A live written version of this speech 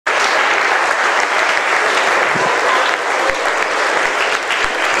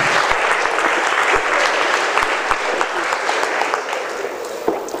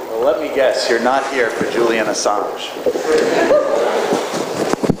guess you're not here for Julian Assange.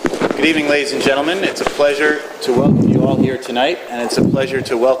 Good evening, ladies and gentlemen. It's a pleasure to welcome you all here tonight, and it's a pleasure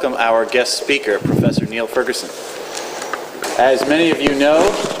to welcome our guest speaker, Professor Niall Ferguson. As many of you know,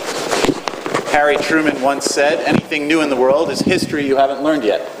 Harry Truman once said, anything new in the world is history you haven't learned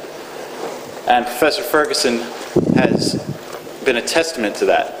yet. And Professor Ferguson has been a testament to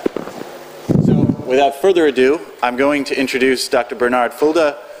that. So, without further ado, I'm going to introduce Dr. Bernard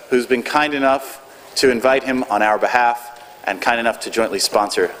Fulda, who's been kind enough to invite him on our behalf and kind enough to jointly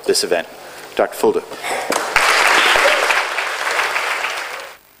sponsor this event. Dr. Fulda.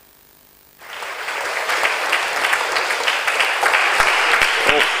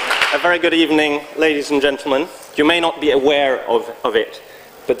 A very good evening, ladies and gentlemen. You may not be aware of it,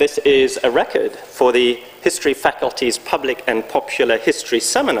 but this is a record for the History Faculty's Public and Popular History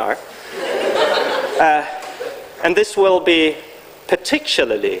Seminar. And this will be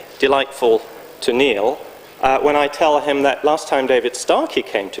particularly delightful to Niall when I tell him that last time David Starkey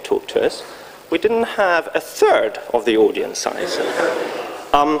came to talk to us, we didn't have a third of the audience size.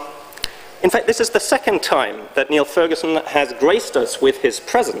 In fact, this is the second time that Niall Ferguson has graced us with his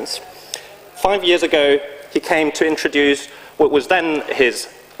presence. 5 years ago, he came to introduce what was then his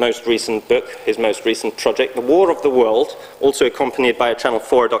most recent book, his most recent project, The War of the World, also accompanied by a Channel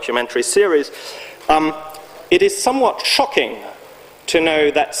 4 documentary series. It is somewhat shocking to know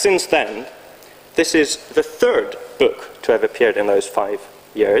that since then, this is the third book to have appeared in those 5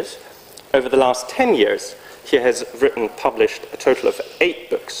 years. Over the last 10 years, he has published a total of 8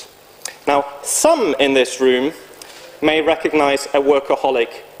 books. Now, some in this room may recognize a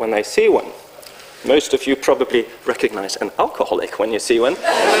workaholic when they see one. Most of you probably recognize an alcoholic when you see one.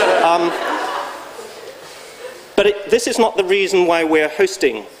 But this is not the reason why we're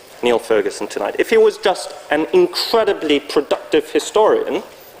hosting Niall Ferguson tonight. If he was just an incredibly productive historian,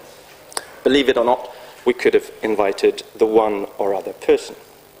 believe it or not, we could have invited the one or other person.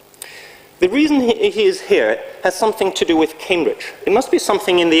 The reason he is here has something to do with Cambridge. It must be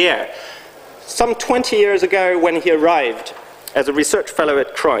something in the air. Some 20 years ago, when he arrived as a research fellow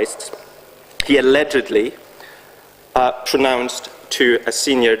at Christ's, he allegedly pronounced to a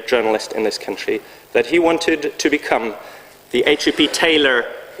senior journalist in this country that he wanted to become the H.E.P. Taylor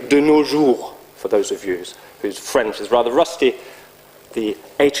de nos jours, for those of you whose French is rather rusty, the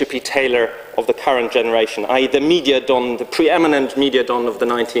H.E.P. Taylor of the current generation, i.e. the media don, the preeminent media don of the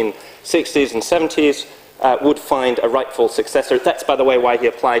 1960s and 70s, would find a rightful successor. That's, by the way, why he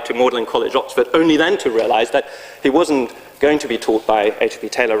applied to Magdalen College, Oxford, only then to realize that he wasn't going to be taught by H.E.P.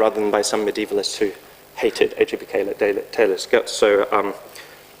 Taylor rather than by some medievalists who hated H.E.P. Taylor's guts. So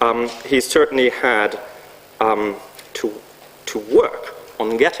he certainly had to work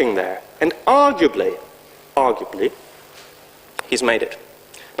on getting there. And arguably, he's made it.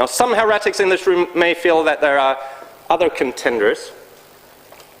 Now, some heretics in this room may feel that there are other contenders,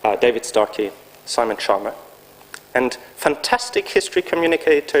 David Starkey, Simon Schama, and fantastic history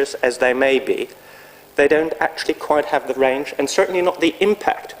communicators as they may be, they don't actually quite have the range, and certainly not the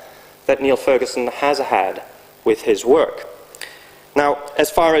impact that Niall Ferguson has had with his work. Now,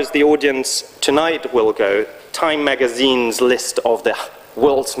 as far as the audience tonight will go, Time magazine's list of the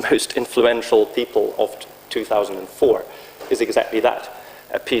world's most influential people of 2004 is exactly that,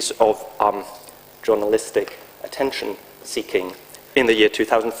 a piece of journalistic attention-seeking in the year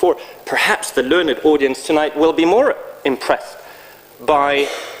 2004. Perhaps the learned audience tonight will be more impressed by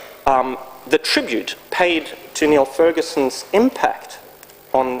the tribute paid to Niall Ferguson's impact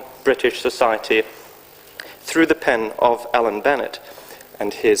on British society through the pen of Alan Bennett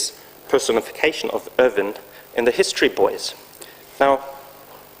and his personification of Irvine in The History Boys. Now,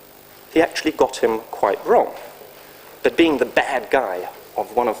 he actually got him quite wrong. But being the bad guy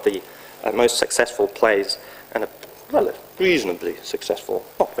of one of the most successful plays and a reasonably successful,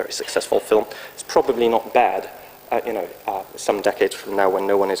 not very successful film, is probably not bad. Some decades from now when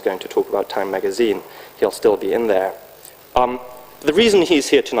no one is going to talk about Time magazine, he'll still be in there. The reason he's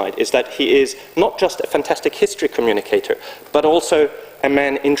here tonight is that he is not just a fantastic history communicator, but also a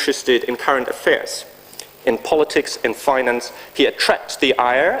man interested in current affairs, in politics, in finance. He attracts the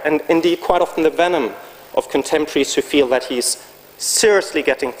ire and indeed quite often the venom of contemporaries who feel that he's seriously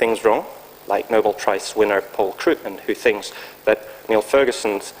getting things wrong, like Nobel Prize winner Paul Krugman, who thinks that Niall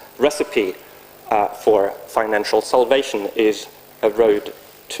Ferguson's recipe for financial salvation is a road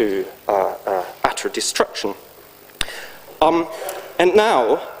to utter destruction. And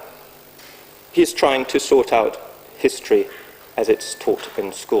now he's trying to sort out history as it's taught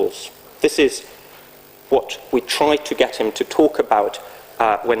in schools. This is what we tried to get him to talk about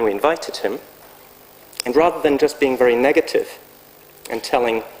when we invited him. And rather than just being very negative and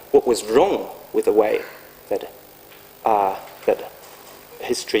telling what was wrong with the way that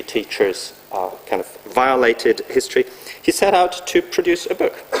history teachers kind of violated history, he set out to produce a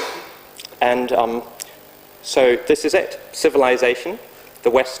book. And so this is it, Civilisation, the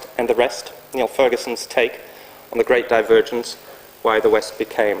West and the Rest, Niall Ferguson's take on the great divergence, why the West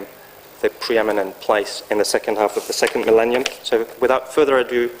became the preeminent place in the second half of the second millennium. So without further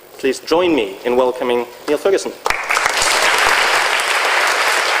ado, please join me in welcoming Niall Ferguson.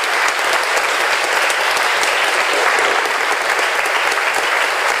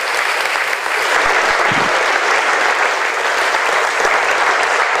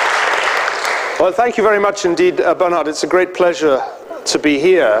 Well, thank you very much indeed, Bernard. It's a great pleasure to be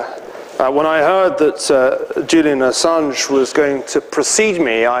here. When I heard that Julian Assange was going to precede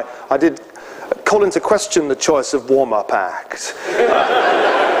me, I did call into question the choice of warm-up act.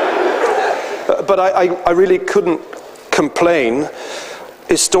 But I really couldn't complain.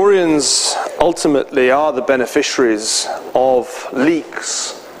 Historians ultimately are the beneficiaries of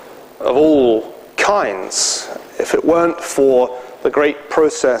leaks of all kinds. If it weren't for the great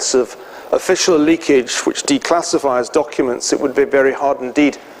process of official leakage which declassifies documents, it would be very hard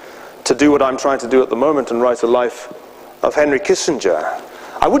indeed to do what I'm trying to do at the moment and write a life of Henry Kissinger.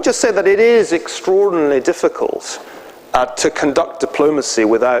 I would just say that it is extraordinarily difficult to conduct diplomacy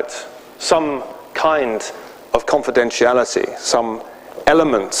without some kind of confidentiality, some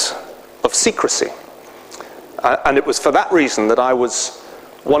element of secrecy. And it was for that reason that I was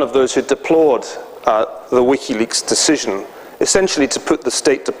one of those who deplored the WikiLeaks decision, essentially to put the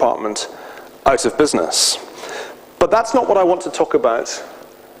State Department out of business. But that's not what I want to talk about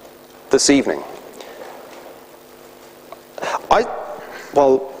this evening.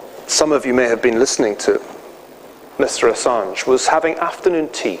 Well, some of you may have been listening to Mr. Assange, was having afternoon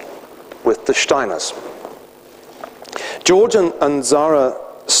tea with the Steiners. George and Zara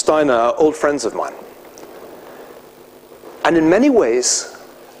Steiner are old friends of mine. And in many ways,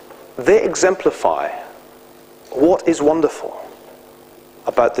 they exemplify what is wonderful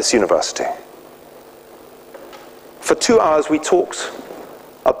about this university. For 2 hours we talked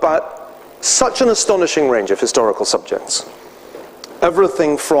about such an astonishing range of historical subjects.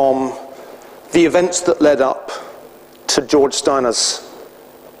 Everything from the events that led up to George Steiner's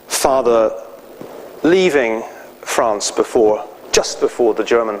father leaving France just before the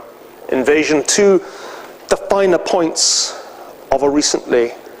German invasion, to the finer points of a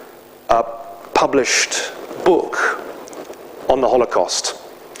recently published book on the Holocaust,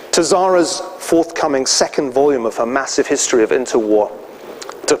 to Zara's forthcoming second volume of her massive history of interwar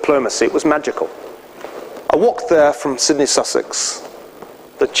diplomacy. It was magical. I walked there from Sydney, Sussex.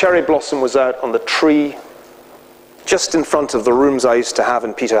 The cherry blossom was out on the tree just in front of the rooms I used to have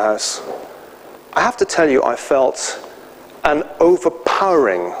in Peterhouse. I have to tell you, I felt an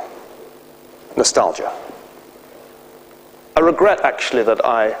overpowering nostalgia. I regret actually that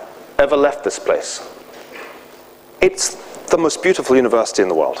I ever left this place. It's the most beautiful university in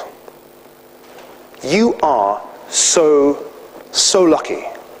the world. You are so lucky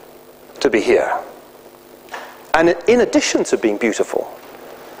to be here. And in addition to being beautiful,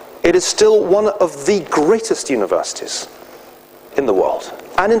 it is still one of the greatest universities in the world.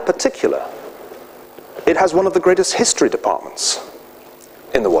 And in particular, it has one of the greatest history departments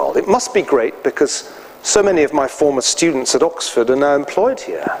in the world. It must be great because so many of my former students at Oxford are now employed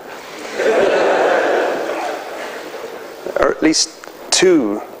here. There are at least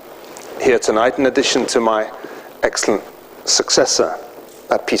 2 here tonight, in addition to my excellent successor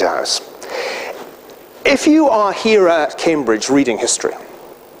at Peterhouse. If you are here at Cambridge reading history,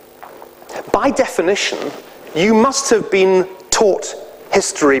 by definition, you must have been taught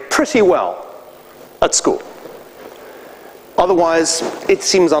history pretty well at school. Otherwise, it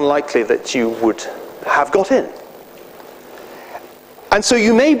seems unlikely that you would have got in. And so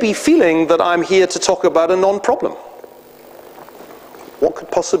you may be feeling that I'm here to talk about a non-problem. What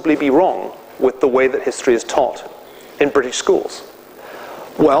could possibly be wrong with the way that history is taught in British schools?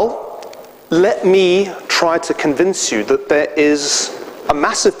 Well, let me try to convince you that there is a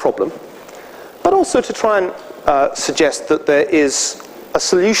massive problem, but also to try and suggest that there is a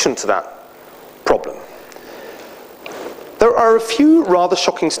solution to that problem. There are a few rather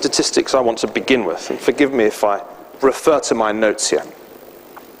shocking statistics I want to begin with, and forgive me if I refer to my notes here.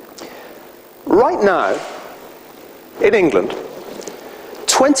 Right now, in England,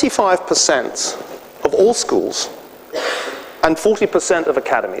 25% of all schools and 40% of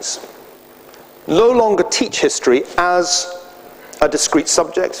academies no longer teach history as a discrete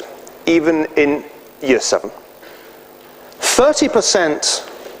subject, even in Year 7. 30%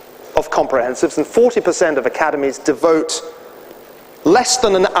 of comprehensives and 40% of academies devote less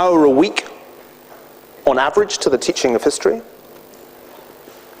than an hour a week on average to the teaching of history.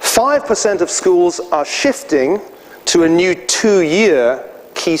 5% of schools are shifting to a new 2-year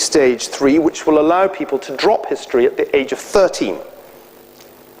Key Stage 3, which will allow people to drop history at the age of 13.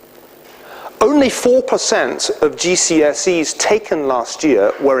 Only 4% of GCSEs taken last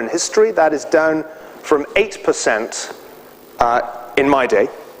year were in history. That is down from 8% in my day.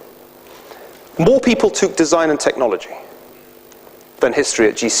 More people took design and technology than history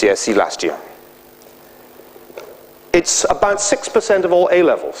at GCSE last year. It's about 6% of all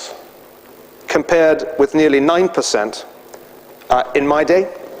A-levels, compared with nearly 9% in my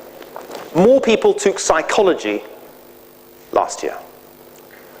day. More people took psychology last year.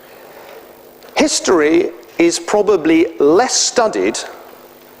 History is probably less studied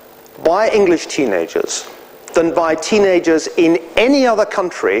by English teenagers than by teenagers in any other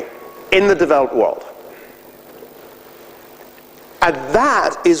country in the developed world. And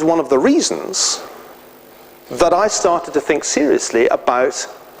that is one of the reasons that I started to think seriously about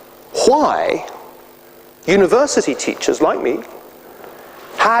why university teachers like me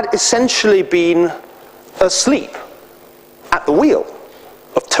had essentially been asleep at the wheel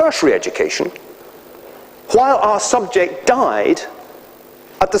of tertiary education while our subject died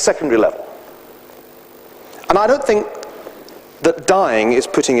at the secondary level. And I don't think that dying is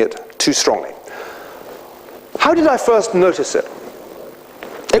putting it too strongly. How did I first notice it?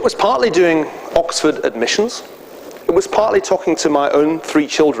 It was partly doing Oxford admissions. It was partly talking to my own 3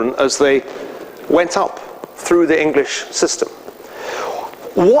 children as they went up through the English system.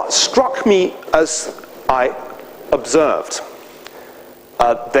 What struck me as I observed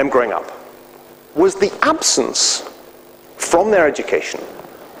them growing up was the absence from their education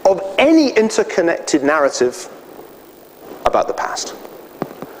of any interconnected narrative about the past.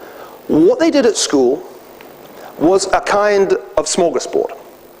 What they did at school was a kind of smorgasbord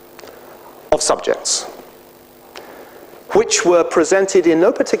of subjects, which were presented in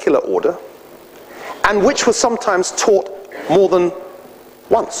no particular order, and which were sometimes taught more than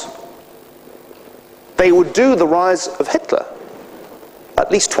once. They would do the rise of Hitler at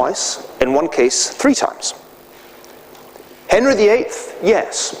least twice, in one case 3 times. Henry VIII,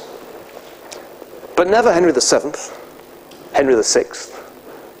 yes, but never Henry VII, Henry VI,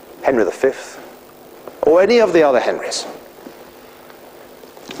 Henry V, or any of the other Henrys.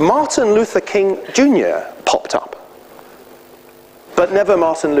 Martin Luther King Jr. popped up, but never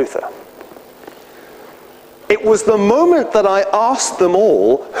Martin Luther. It was the moment that I asked them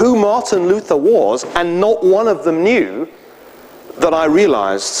all who Martin Luther was, and not one of them knew, that I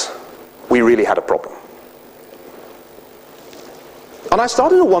realized we really had a problem. And I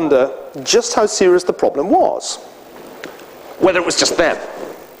started to wonder just how serious the problem was. Whether it was just them.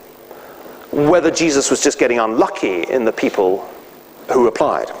 Whether Jesus was just getting unlucky in the people who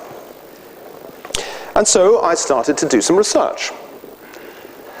applied. And so I started to do some research.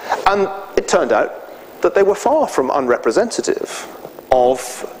 And it turned out that they were far from unrepresentative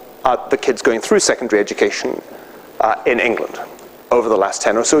of the kids going through secondary education in England over the last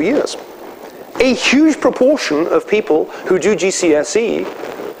 10 or so years. A huge proportion of people who do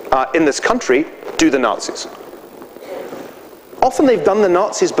GCSE in this country do the Nazis. Often they've done the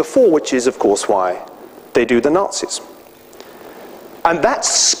Nazis before, which is, of course, why they do the Nazis. And that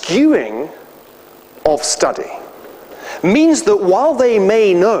skewing of study means that while they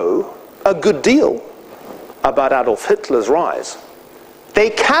may know a good deal about Adolf Hitler's rise, they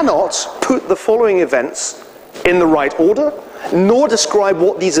cannot put the following events in the right order, nor describe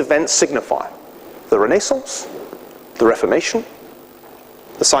what these events signify. The Renaissance, the Reformation,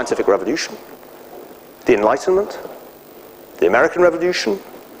 the Scientific Revolution, the Enlightenment, the American Revolution,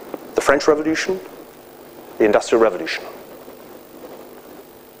 the French Revolution, the Industrial Revolution.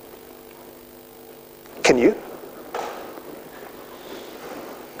 Can you?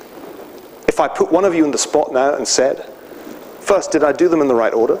 If I put one of you in the spot now and said, first, did I do them in the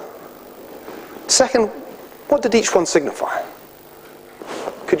right order? Second, what did each one signify?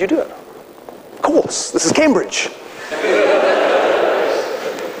 Could you do it? Of course, this is Cambridge.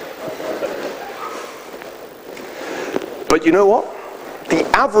 But you know what? The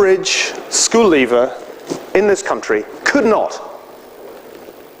average school leaver in this country could not.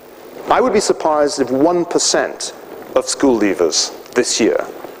 I would be surprised if 1% of school leavers this year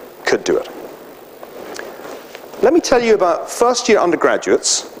could do it. Let me tell you about first-year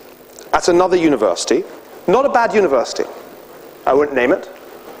undergraduates at another university. Not a bad university. I won't name it,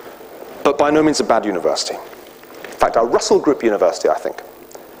 but by no means a bad university. In fact, a Russell Group university, I think.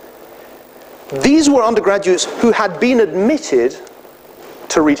 These were undergraduates who had been admitted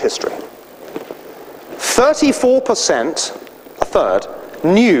to read history. 34%, a third,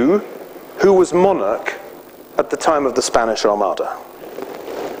 knew who was monarch at the time of the Spanish Armada.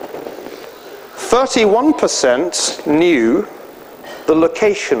 31% knew the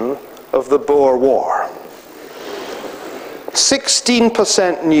location of the Boer War.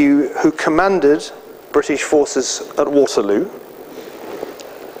 16% knew who commanded British forces at Waterloo.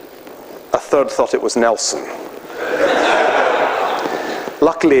 A third thought it was Nelson.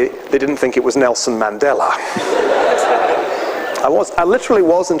 Luckily, they didn't think it was Nelson Mandela. I literally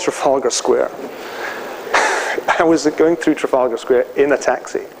was in Trafalgar Square. I was going through Trafalgar Square in a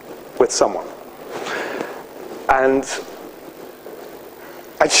taxi with someone. And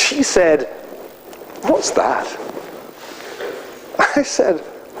she said, "What's that?" I said,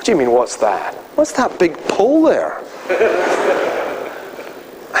 "What do you mean, what's that? What's that big pole there?"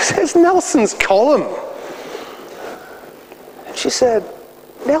 I said, "It's Nelson's column." And she said,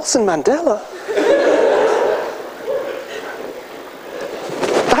 "Nelson Mandela?"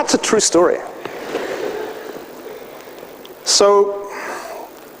 That's a true story. So,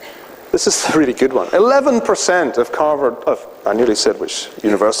 this is a really good one. 11% of Harvard, I nearly said which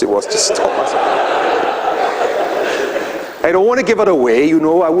university it was, just to stop myself. I don't want to give it away, you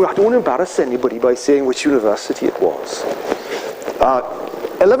know, I don't want to embarrass anybody by saying which university it was.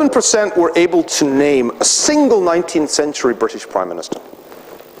 11% were able to name a single 19th century British Prime Minister.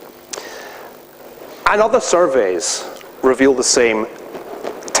 And other surveys reveal the same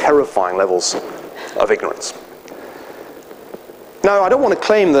terrifying levels of ignorance. Now, I don't want to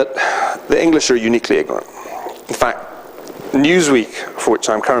claim that the English are uniquely ignorant. In fact, Newsweek, for which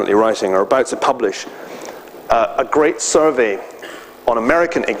I'm currently writing, are about to publish a great survey on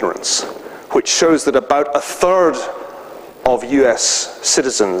American ignorance, which shows that about a third of US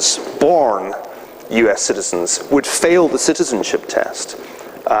citizens, born US citizens, would fail the citizenship test,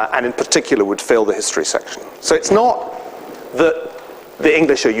 and in particular would fail the history section. So it's not that the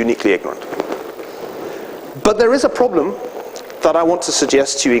English are uniquely ignorant. But there is a problem that I want to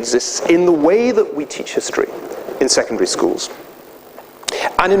suggest to you exists in the way that we teach history in secondary schools.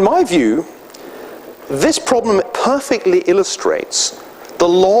 And in my view, this problem perfectly illustrates the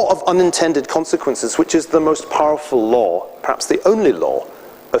law of unintended consequences, which is the most powerful law, perhaps the only law,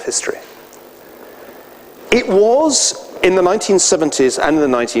 of history. It was in the 1970s and in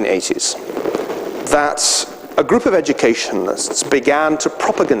the 1980s that a group of educationists began to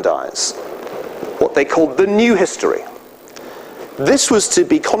propagandize what they called the new history. This was to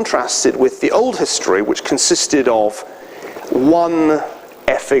be contrasted with the old history, which consisted of one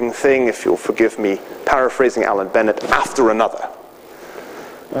effing thing, if you'll forgive me paraphrasing Alan Bennett, after another.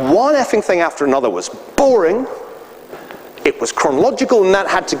 One effing thing after another was boring, it was chronological, and that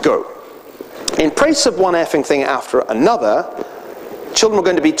had to go. In place of one effing thing after another, children were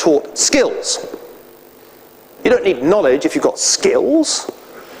going to be taught skills. You don't need knowledge if you've got skills.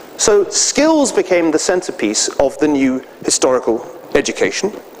 So skills became the centerpiece of the new historical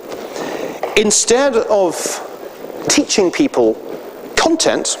education. Instead of teaching people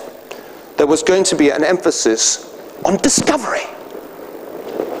content, there was going to be an emphasis on discovery.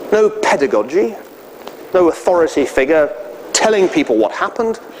 No pedagogy, no authority figure telling people what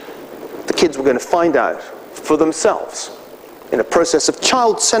happened. The kids were going to find out for themselves in a process of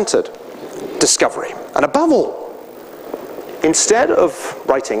child-centered discovery. And above all, instead of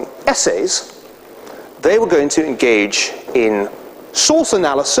writing essays, they were going to engage in source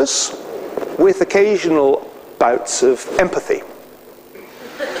analysis with occasional bouts of empathy.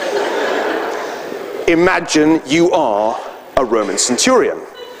 Imagine you are a Roman centurion.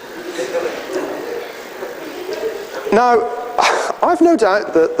 Now, I've no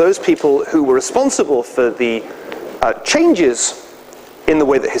doubt that those people who were responsible for the changes in the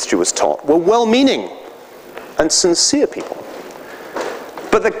way that history was taught were well-meaning and sincere people.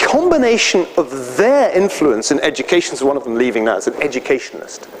 But the combination of their influence in education, so one of them leaving now as an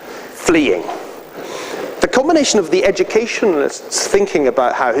educationalist, fleeing. The combination of the educationalists thinking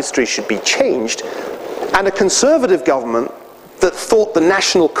about how history should be changed and a conservative government that thought the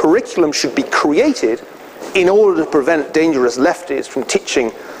national curriculum should be created in order to prevent dangerous lefties from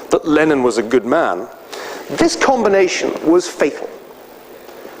teaching that Lenin was a good man, this combination was fatal.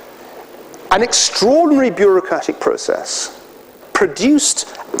 An extraordinary bureaucratic process produced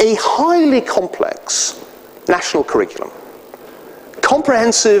a highly complex national curriculum,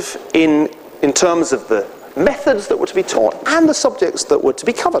 comprehensive in terms of the methods that were to be taught and the subjects that were to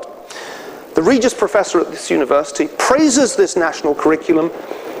be covered. The Regius Professor at this university praises this national curriculum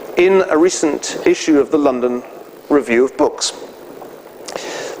in a recent issue of the London Review of Books.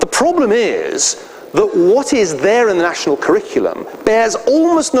 The problem is that what is there in the national curriculum bears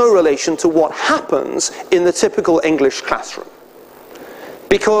almost no relation to what happens in the typical English classroom.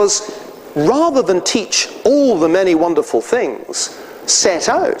 Because rather than teach all the many wonderful things set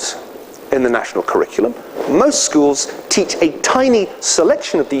out in the national curriculum, most schools teach a tiny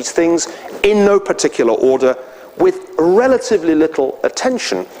selection of these things in no particular order, with relatively little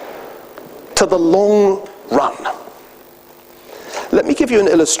attention to the long run. Let me give you an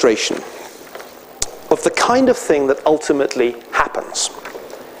illustration of the kind of thing that ultimately happens.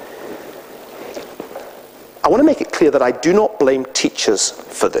 I want to make it clear that I do not blame teachers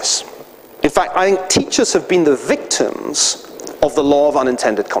for this. In fact, I think teachers have been the victims of the law of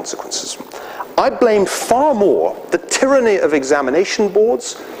unintended consequences. I blame far more the tyranny of examination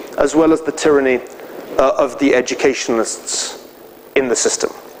boards as well as the tyranny of the educationalists in the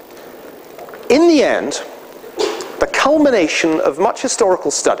system. In the end, the culmination of much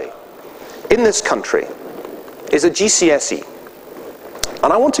historical study in this country is a GCSE.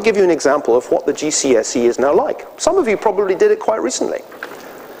 And I want to give you an example of what the GCSE is now like. Some of you probably did it quite recently.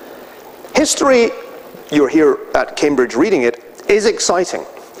 History, you're here at Cambridge reading it, is exciting.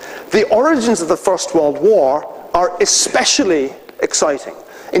 The origins of the First World War are especially exciting.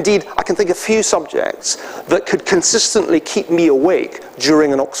 Indeed, I can think of few subjects that could consistently keep me awake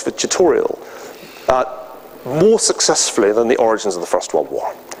during an Oxford tutorial more successfully than the origins of the First World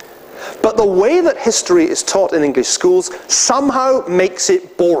War. But the way that history is taught in English schools somehow makes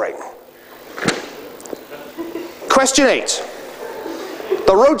it boring. Question 8.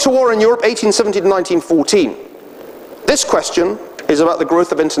 The road to war in Europe, 1870 to 1914. This question is about the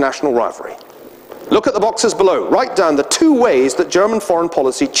growth of international rivalry. Look at the boxes below. Write down the 2 ways that German foreign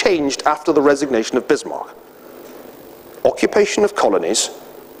policy changed after the resignation of Bismarck. Occupation of colonies,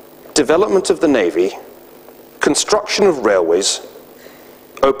 development of the navy, construction of railways,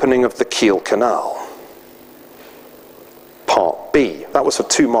 opening of the Kiel Canal. Part B. That was for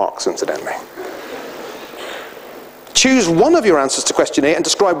 2 marks, incidentally. Choose one of your answers to question A and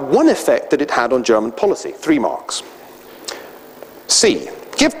describe one effect that it had on German policy. 3 marks. C.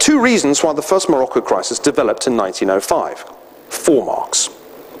 Give 2 reasons why the first Morocco crisis developed in 1905. 4 marks.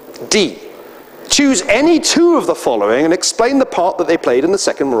 D. Choose any 2 of the following and explain the part that they played in the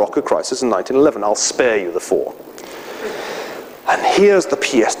second Morocco crisis in 1911. I'll spare you the 4. And here's the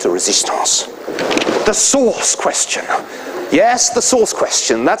pièce de résistance. The source question. Yes, the source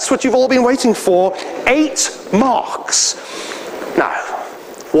question. That's what you've all been waiting for. 8 marks. Now,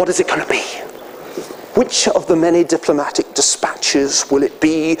 what is it going to be? Which of the many diplomatic dispatches will it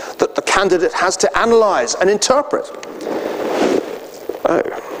be that the candidate has to analyze and interpret?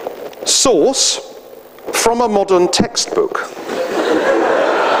 Oh. Source from a modern textbook.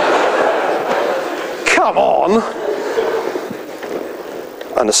 Come on!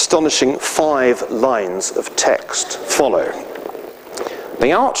 An astonishing 5 lines of text follow.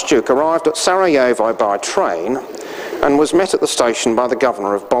 The Archduke arrived at Sarajevo by train and was met at the station by the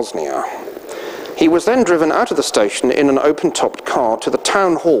governor of Bosnia. He was then driven out of the station in an open-topped car to the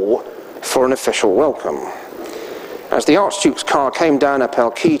town hall for an official welcome. As the Archduke's car came down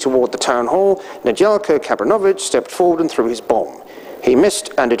Appel Quay toward the town hall, Nedeljko Kabranovic stepped forward and threw his bomb. He missed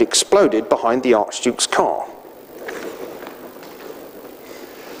and it exploded behind the Archduke's car.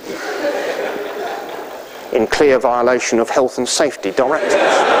 In clear violation of health and safety directives.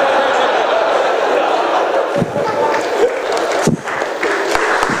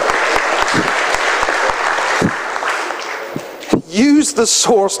 Use the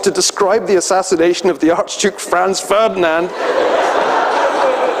source to describe the assassination of the Archduke Franz Ferdinand.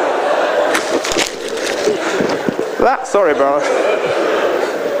 Sorry, bro.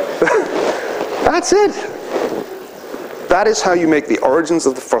 That's it. That is how you make the origins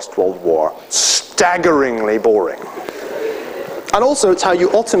of the First World War staggeringly boring. And also, it's how you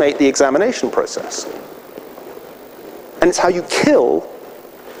automate the examination process. And it's how you kill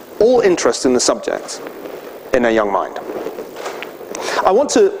all interest in the subject in a young mind. I want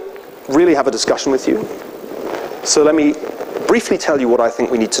to really have a discussion with you, so let me briefly tell you what I think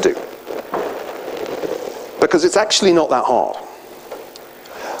we need to do. Because it's actually not that hard.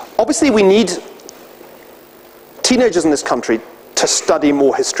 Obviously, we need teenagers in this country to study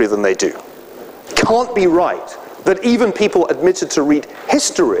more history than they do. It can't be right that even people admitted to read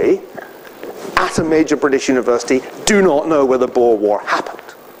history at a major British university do not know where the Boer War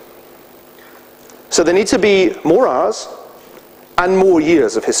happened. So there need to be more hours and more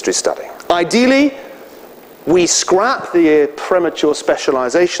years of history study. Ideally, we scrap the premature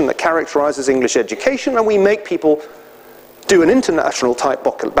specialisation that characterises English education and we make people do an international type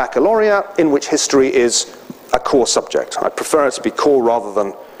baccalaureate in which history is a core subject. I prefer it to be core rather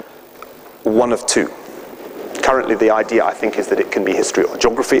than one of 2. Currently the idea, I think, is that it can be history or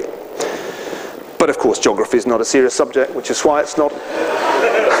geography. But of course geography is not a serious subject, which is why it's not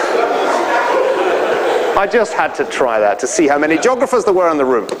I just had to try that to see how many geographers there were in the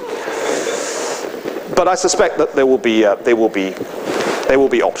room. But I suspect that there will be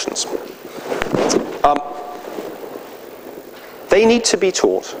options. They need to be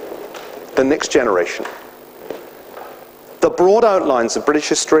taught, the next generation, the broad outlines of British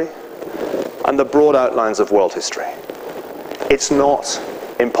history and the broad outlines of world history. It's not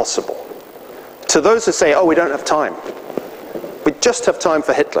impossible. To those who say, oh, we don't have time, we just have time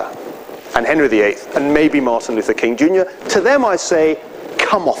for Hitler and Henry VIII and maybe Martin Luther King Jr., to them I say,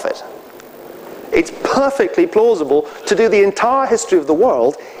 come off it. It's perfectly plausible to do the entire history of the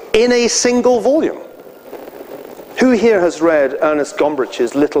world in a single volume. Who here has read Ernest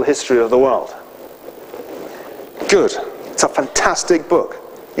Gombrich's Little History of the World? Good. It's a fantastic book.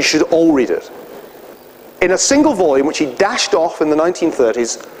 You should all read it. In a single volume, which he dashed off in the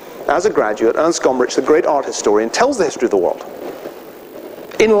 1930s as a graduate, Ernst Gombrich, the great art historian, tells the history of the world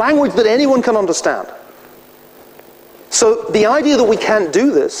in language that anyone can understand. So the idea that we can't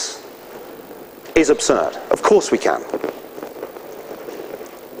do this is absurd. Of course we can.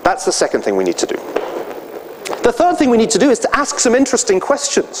 That's the second thing we need to do. The third thing we need to do is to ask some interesting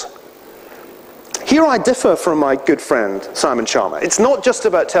questions. Here I differ from my good friend Simon Sharma. It's not just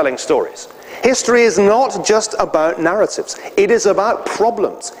about telling stories. History is not just about narratives. It is about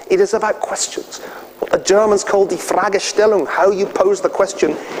problems. It is about questions. What the Germans call die Fragestellung, how you pose the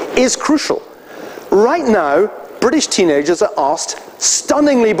question, is crucial. Right now, British teenagers are asked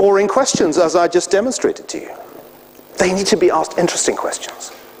stunningly boring questions, as I just demonstrated to you. They need to be asked interesting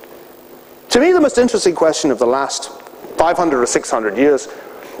questions. To me, the most interesting question of the last 500 or 600 years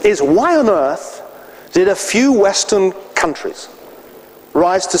is why on earth did a few Western countries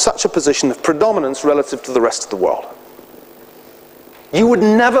rise to such a position of predominance relative to the rest of the world? You would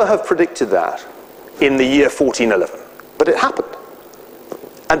never have predicted that in the year 1411, but it happened.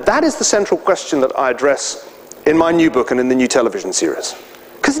 And that is the central question that I address in my new book and in the new television series.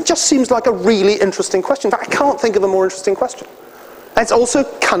 Because it just seems like a really interesting question. In fact, I can't think of a more interesting question. And it's also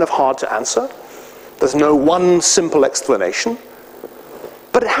kind of hard to answer. There's no one simple explanation.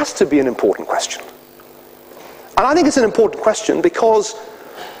 But it has to be an important question. And I think it's an important question because,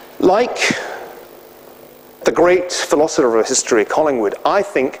 like the great philosopher of history, Collingwood, I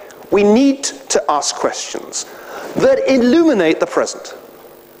think we need to ask questions that illuminate the present.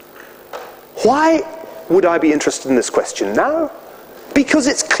 Why would I be interested in this question now? Because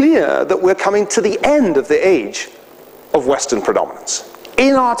it's clear that we're coming to the end of the age of Western predominance.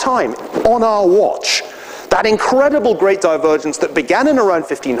 In our time, on our watch, that incredible great divergence that began in around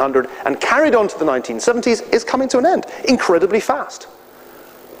 1500 and carried on to the 1970s is coming to an end incredibly fast.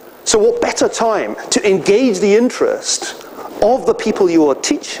 So what better time to engage the interest of the people you are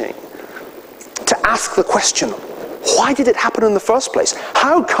teaching to ask the question, why did it happen in the first place?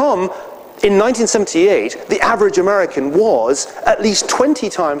 How come in 1978 the average American was at least 20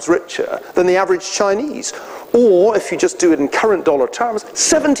 times richer than the average Chinese? Or, if you just do it in current dollar terms,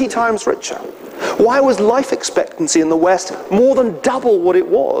 70 times richer. Why was life expectancy in the West more than double what it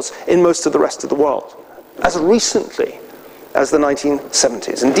was in most of the rest of the world, as recently as the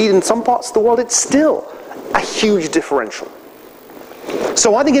 1970s? Indeed, in some parts of the world, it's still a huge differential.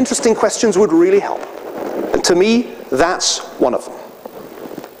 So I think interesting questions would really help. And to me, that's one of them.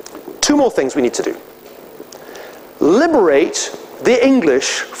 Two more things we need to do. Liberate the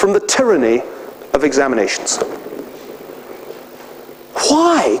English from the tyranny of examinations.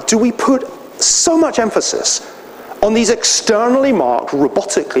 Why do we put so much emphasis on these externally marked,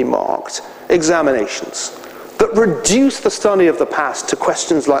 robotically marked examinations that reduce the study of the past to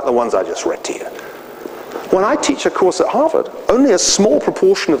questions like the ones I just read to you? When I teach a course at Harvard, only a small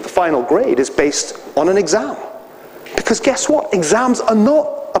proportion of the final grade is based on an exam. Because guess what? Exams are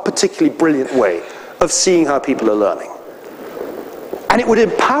not a particularly brilliant way of seeing how people are learning. And it would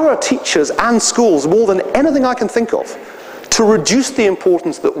empower teachers and schools more than anything I can think of to reduce the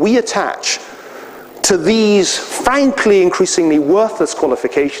importance that we attach to these frankly increasingly worthless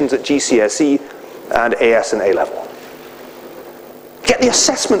qualifications at GCSE and AS and A-level. Get the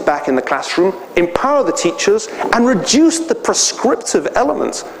assessment back in the classroom, empower the teachers, and reduce the prescriptive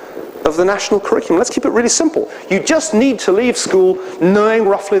elements of the national curriculum. Let's keep it really simple. You just need to leave school knowing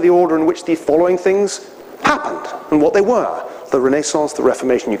roughly the order in which the following things happened and what they were. The Renaissance, the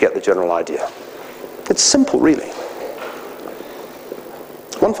Reformation, you get the general idea. It's simple, really.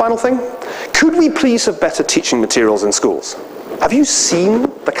 One final thing. Could we please have better teaching materials in schools? Have you seen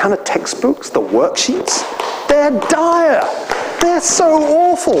the kind of textbooks, the worksheets? They're dire. They're so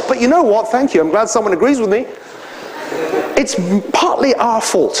awful. But you know what? Thank you. I'm glad someone agrees with me. It's partly our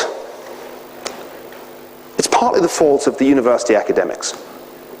fault. It's partly the fault of the university academics.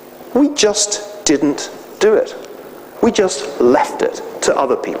 We just didn't do it. We just left it to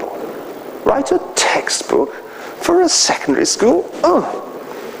other people. Write a textbook for a secondary school? Oh,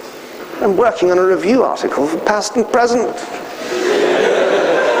 I'm working on a review article for past and present.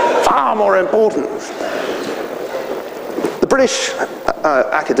 Far more important. The British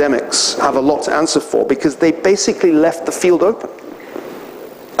academics have a lot to answer for because they basically left the field open.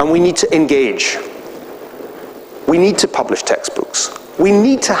 And we need to engage. We need to publish textbooks. We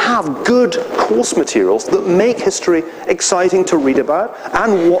need to have good course materials that make history exciting to read about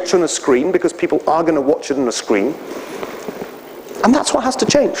and watch on a screen, because people are going to watch it on a screen. And that's what has to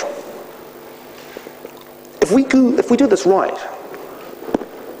change. If we do this right,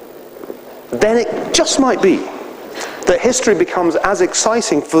 then it just might be that history becomes as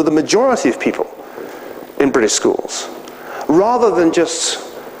exciting for the majority of people in British schools, rather than just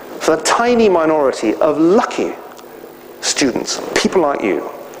for the tiny minority of lucky students, people like you,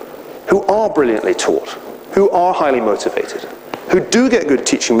 who are brilliantly taught, who are highly motivated, who do get good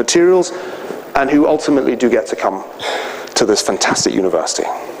teaching materials, and who ultimately do get to come to this fantastic university.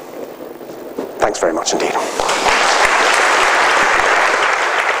 Thanks very much indeed.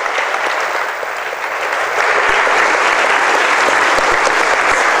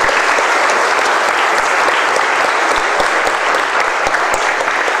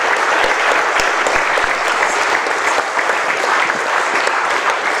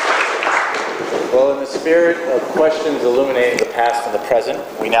 Well, in the spirit of questions illuminating the past and the present,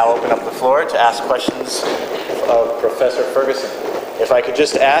 we now open up the floor to ask questions of Professor Ferguson. If I could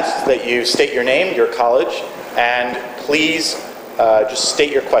just ask that you state your name, your college, and please just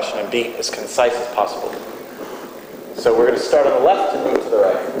state your question and be as concise as possible. So we're going to start on the left and move to the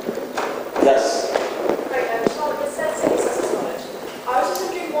right. Yes? Right, Charlotte, this says incessant knowledge. I was just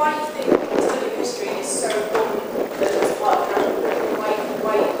wondering why you think studying history is so important that it's part of why you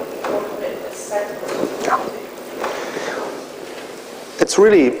want to put it as central. It's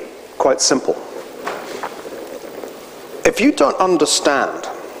really quite simple. If you don't understand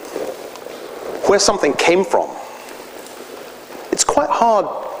where something came from, it's quite hard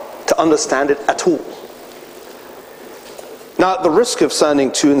to understand it at all. Now, at the risk of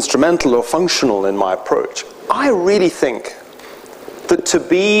sounding too instrumental or functional in my approach, I really think that to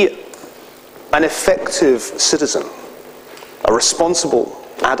be an effective citizen, a responsible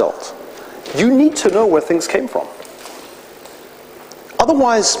adult, you need to know where things came from.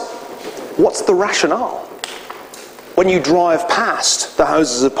 Otherwise, what's the rationale? When you drive past the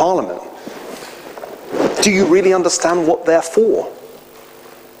Houses of Parliament, do you really understand what they're for?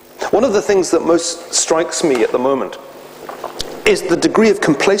 One of the things that most strikes me at the moment is the degree of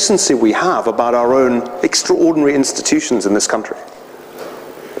complacency we have about our own extraordinary institutions in this country.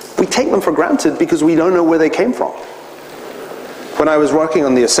 We take them for granted because we don't know where they came from. When I was working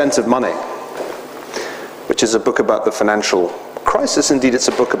on The Ascent of Money, which is a book about the financial crisis, indeed it's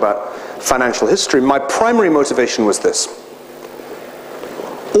a book about financial history, my primary motivation was this.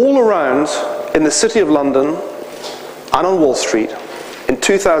 All around in the City of London and on Wall Street in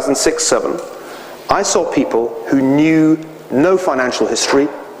 2006-07, I saw people who knew no financial history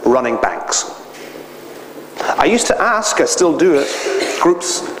running banks. I used to ask, I still do it,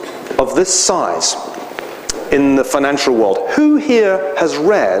 groups of this size in the financial world, who here has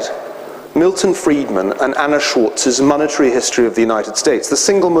read Milton Friedman and Anna Schwartz's Monetary History of the United States, the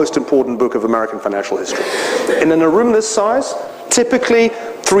single most important book of American financial history? And in a room this size, typically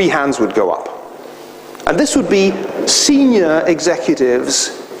 3 hands would go up. And this would be senior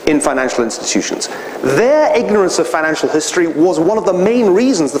executives in financial institutions. Their ignorance of financial history was one of the main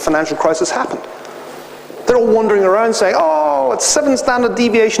reasons the financial crisis happened. They're all wandering around saying, oh, a 7 standard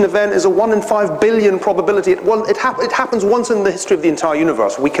deviation event is a 1 in 5 billion probability. It happens once in the history of the entire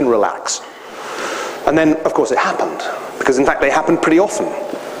universe. We can relax. And then, of course, it happened. Because, in fact, they happened pretty often.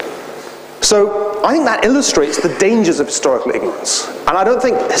 So I think that illustrates the dangers of historical ignorance. And I don't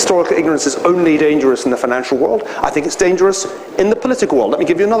think historical ignorance is only dangerous in the financial world. I think it's dangerous in the political world. Let me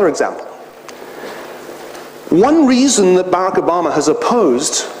give you another example. One reason that Barack Obama has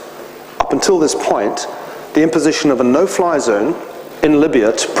opposed, up until this point, the imposition of a no-fly zone in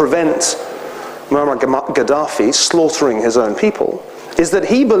Libya to prevent Muammar Gaddafi slaughtering his own people, is that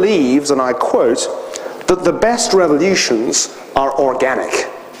he believes, and I quote, that the best revolutions are organic.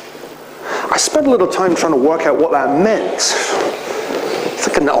 I spent a little time trying to work out what that meant. It's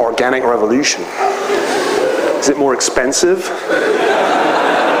like an organic revolution. Is it more expensive?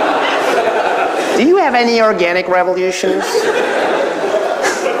 Do you have any organic revolutions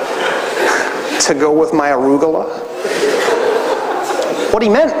to go with my arugula? What he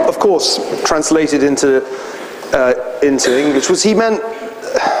meant, of course, translated into English, was he meant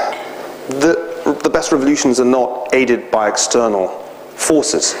that the best revolutions are not aided by external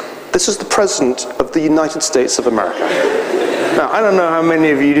forces. This is the President of the United States of America. Now, I don't know how many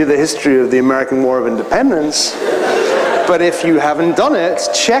of you do the history of the American War of Independence, but if you haven't done it,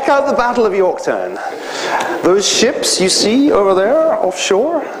 check out the Battle of Yorktown. Those ships you see over there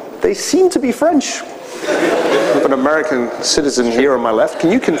offshore, they seem to be French. An American citizen here on my left.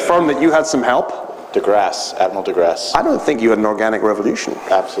 Can you confirm that you had some help? De Grasse, Admiral de Grasse. I don't think you had an organic revolution.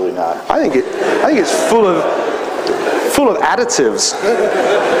 Absolutely not. I think it's full of additives.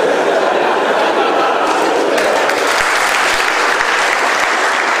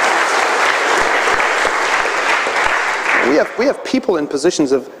 We have people in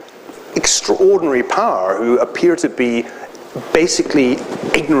positions of extraordinary power who appear to be basically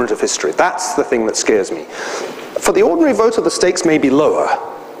ignorant of history. That's the thing that scares me. For the ordinary voter, the stakes may be lower.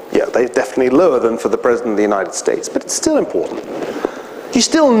 Yeah, they're definitely lower than for the President of the United States, but it's still important. You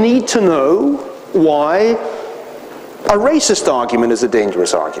still need to know why a racist argument is a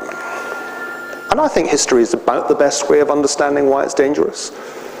dangerous argument. And I think history is about the best way of understanding why it's dangerous.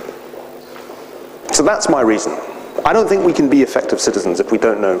 So that's my reason. I don't think we can be effective citizens if we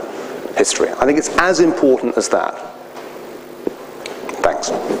don't know history. I think it's as important as that.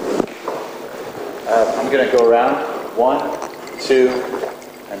 Thanks. I'm going to go around 1, 2,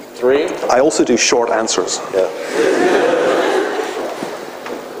 and 3. I also do short answers. Yeah.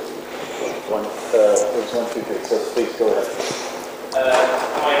 There's 1, 2, 3. So please go ahead.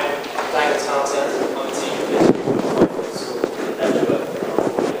 I'm David Tartan. I'm a teacher at the School of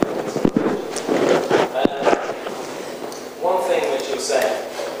one thing which you'll say,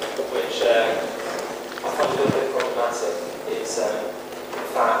 which I find a little bit problematic, is that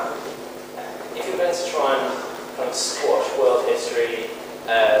if you're going to try and kind of squash world history,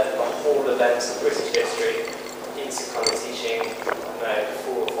 the whole events of British history, into kind of teaching, I don't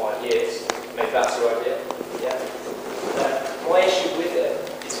know, 4 or 5 years, maybe that's your idea. Yeah. My issue with it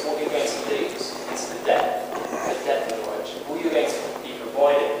is what you're going to lose is the depth of knowledge. All you're going to be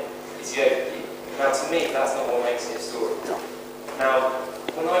provided is the overview. Now, to me, that's not what makes it a story. Now,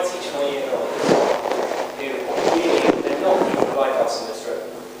 when I teach my year 9, who really, they're not people like us in this room.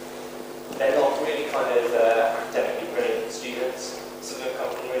 They're not really kind of academically brilliant students. Some of them come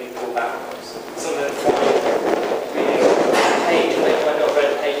from really poor backgrounds. Some of them find reading a page, and they might not have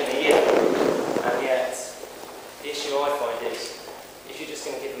read a page in a year. And yet, the issue I find is, if you're just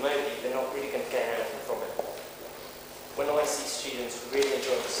going to give them overview, they're not really going to gain anything from it. When I see students really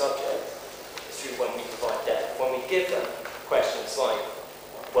enjoying the subject, it's through when we provide depth. When we give them questions like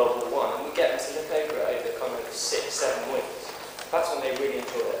World War I, and we get them to look over it over kind of 6, 7 weeks, that's when they really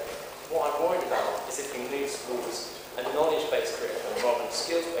enjoy it. What I'm worried about is if we move towards a knowledge-based curriculum rather than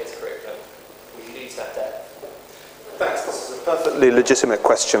skills-based curriculum, we lose that depth. Thanks. This is a perfectly legitimate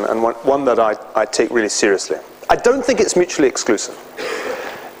question, and one that I take really seriously. I don't think it's mutually exclusive.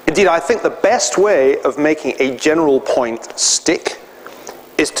 Indeed, I think the best way of making a general point stick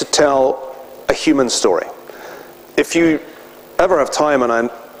is to tell a human story. If you ever have time, and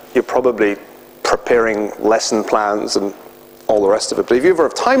you're probably preparing lesson plans and all the rest of it, but if you ever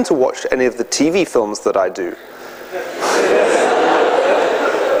have time to watch any of the TV films that I do,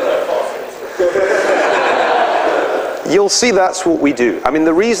 you'll see that's what we do. I mean,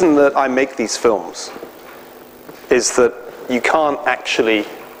 the reason that I make these films is that you can't actually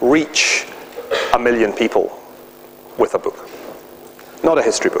reach 1 million people with a book. Not a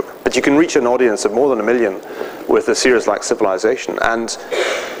history book, but you can reach an audience of more than 1 million with a series like Civilisation. And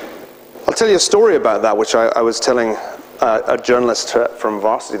I'll tell you a story about that, which I was telling a journalist from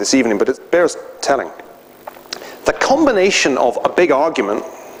Varsity this evening, but it bears telling. The combination of a big argument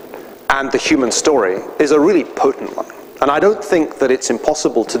and the human story is a really potent one. And I don't think that it's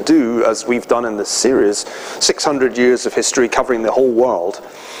impossible to do, as we've done in this series, 600 years of history covering the whole world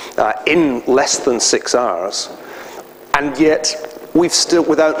in less than 6 hours. And yet, we've still,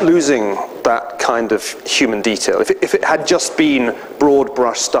 without losing that kind of human detail. If it had just been broad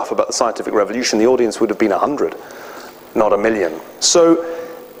brush stuff about the scientific revolution, the audience would have been 100, not 1 million. So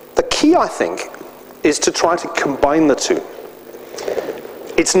the key, I think, is to try to combine the two.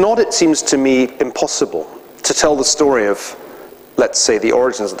 It's not, it seems to me, impossible to tell the story of, let's say, the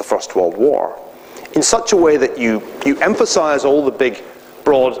origins of the First World War in such a way that you emphasize all the big,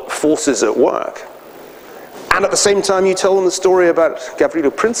 broad forces at work, and at the same time you tell them the story about Gavrilo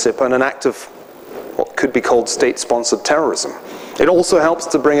Princip and an act of what could be called state-sponsored terrorism. It also helps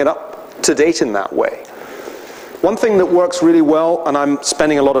to bring it up to date in that way. One thing that works really well, and I'm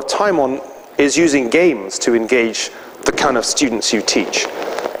spending a lot of time on, is using games to engage the kind of students you teach.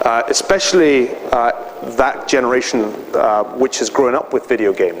 Especially that generation which has grown up with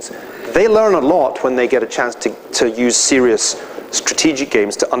video games. They learn a lot when they get a chance to use serious strategic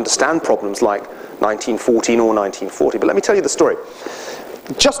games to understand problems like 1914 or 1940. But let me tell you the story.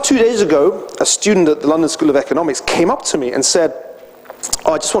 Just 2 days ago, a student at the London School of Economics came up to me and said,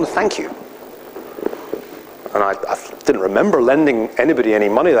 "Oh, I just want to thank you." And I didn't remember lending anybody any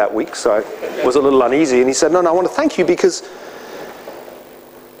money that week, so I was a little uneasy. And he said, no, I want to thank you because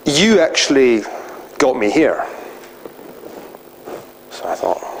you actually got me here. So I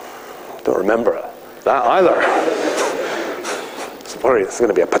thought, I don't remember that either. It's going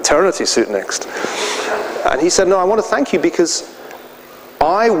to be a paternity suit next. And he said, no, I want to thank you because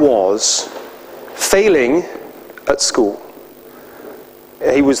I was failing at school.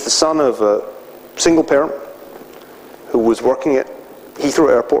 He was the son of a single parent who was working at Heathrow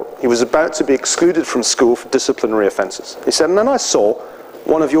Airport. He was about to be excluded from school for disciplinary offences. He said, and then I saw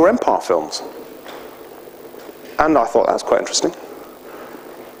one of your Empire films. And I thought that was quite interesting.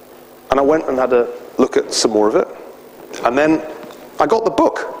 And I went and had a look at some more of it. And then I got the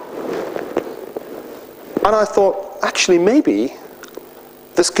book. And I thought, actually, maybe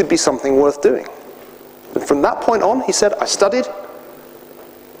this could be something worth doing. And from that point on, he said, I studied,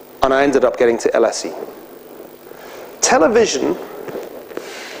 and I ended up getting to LSE. Television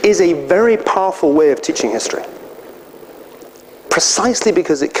is a very powerful way of teaching history, precisely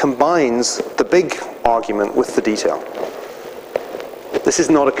because it combines the big argument with the detail. This is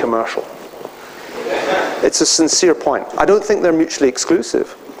not a commercial. It's a sincere point. I don't think they're mutually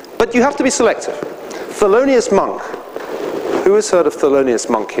exclusive, but you have to be selective. Thelonious Monk. Who has heard of Thelonious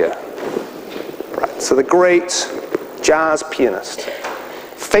Monk here? Right. So the great jazz pianist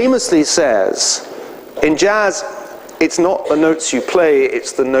famously says, in jazz, it's not the notes you play,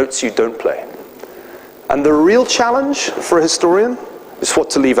 it's the notes you don't play. And the real challenge for a historian is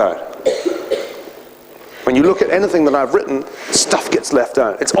what to leave out. When you look at anything that I've written, stuff gets left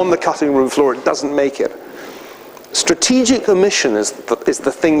out. It's on the cutting room floor, it doesn't make it. Strategic omission is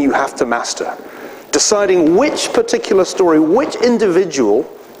the thing you have to master. Deciding which particular story, which individual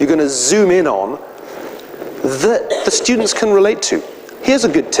you're going to zoom in on that the students can relate to. Here's a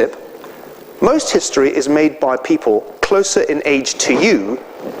good tip. Most history is made by people closer in age to you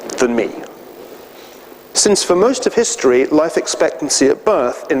than me. Since for most of history, life expectancy at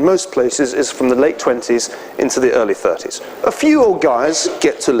birth in most places is from the late 20s into the early 30s. A few old guys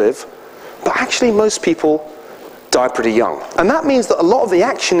get to live, but actually most people die pretty young. And that means that a lot of the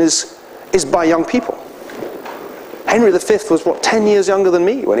action is by young people. Henry V was, 10 years younger than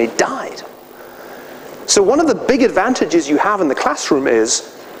me when he died. So one of the big advantages you have in the classroom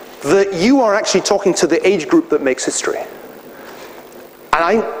is that you are actually talking to the age group that makes history. And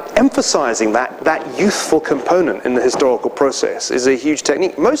I'm emphasizing that youthful component in the historical process is a huge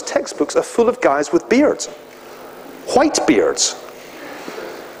technique. Most textbooks are full of guys with beards. White beards.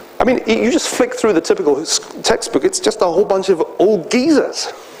 I mean, you just flick through the typical textbook, it's just a whole bunch of old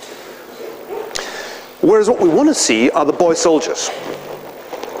geezers. Whereas what we want to see are the boy soldiers.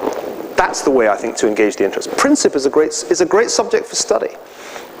 That's the way, I think, to engage the interest. Princip is a great subject for study.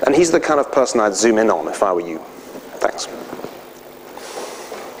 And he's the kind of person I'd zoom in on if I were you. Thanks.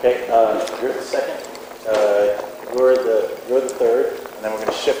 Okay, you're the second. You're the third, and then we're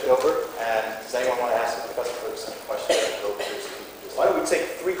going to shift over. And does anyone want to ask Professor Ferguson a question? Why don't we take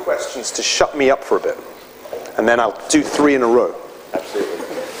 3 questions to shut me up for a bit, and then I'll do 3 in a row. Absolutely.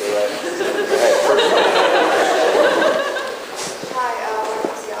 Hi, my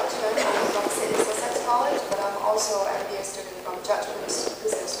name is Niall Ferguson. I'm from Civilisation College, but I'm also an MBA student from Judgment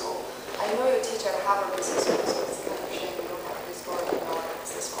Business School. I know you teach at Harvard Business School, so it's kind of a shame you don't have this story in our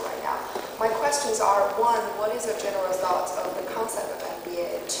business school right now. My questions are, 1, what is your general thoughts of the concept of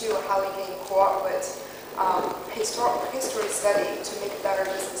MBA? 2, how we can incorporate history study to make better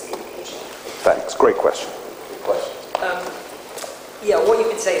business education? Thanks. Great question. Good question. Yeah, what you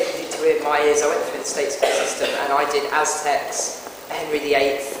can say to my ears, I went through the state school system and I did Aztecs, Henry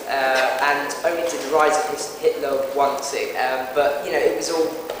VIII, and only did the rise of Hitler once. But, you know, it was all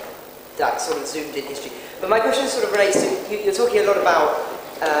that sort of zoomed in history. But my question sort of relates to, you're talking a lot about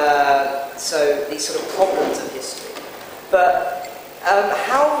so these sort of problems of history. But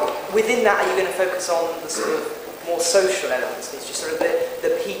how, within that, are you going to focus on the sort of more social elements of history, sort of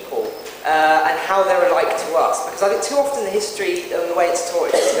the people, and how they're alike to us? Because I think too often the history, the way it's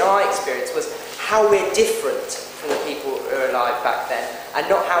taught, just in our experience, was how we're different from the people who were alive back then, and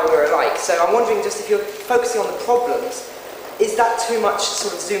not how we're alike. So I'm wondering, just if you're focusing on the problems, is that too much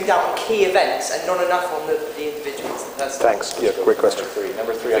sort of zoomed out on key events and not enough on the individuals, the person? Thanks. Yeah, great question.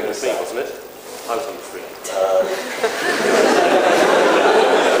 Number 3 on the side. Wasn't it? I was on 3.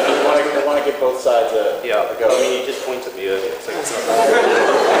 I want to give both sides a go. I mean, you just pointed at me earlier. So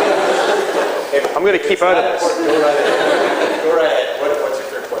I'm going to keep out of this. Go right ahead. What's your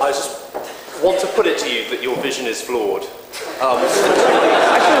third question? I just want to put it to you that your vision is flawed. Actually,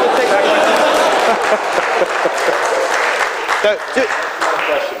 we'll take that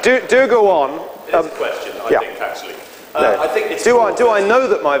question. Do go on. It's a question, I think, actually. No. I think it's do I know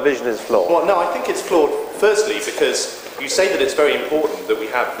that my vision is flawed? Well, no, I think it's flawed, firstly, because you say that it's very important that we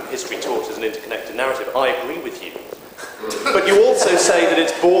have history taught as an interconnected narrative. I agree with you. But you also say that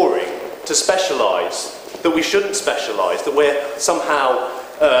it's boring to specialise, that we shouldn't specialise, that we're somehow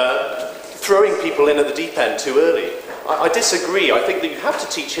throwing people in at the deep end too early. I disagree. I think that you have to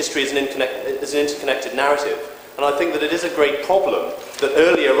teach history as an interconnected narrative. And I think that it is a great problem that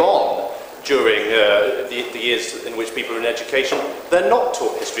earlier on, during the years in which people are in education, they're not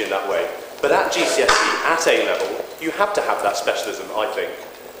taught history in that way. But at GCSE, at A-level, you have to have that specialism, I think.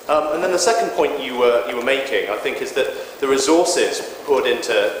 And then the second point you were making, I think, is that the resources put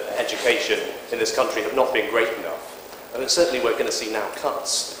into education in this country have not been great enough. And certainly we're going to see now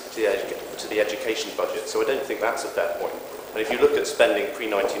cuts to the education budget, so I don't think that's a fair point. And if you look at spending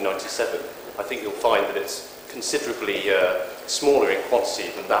pre-1997, I think you'll find that it's considerably smaller in quantity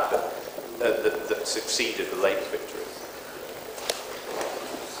than that succeeded the Labour victory.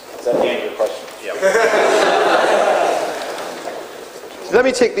 Is that the end of your question? Yeah. Let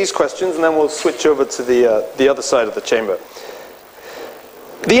me take these questions and then we'll switch over to the other side of the chamber.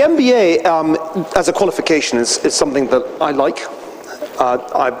 The MBA as a qualification is something that I like.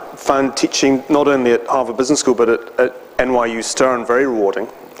 I found teaching not only at Harvard Business School but at NYU Stern very rewarding.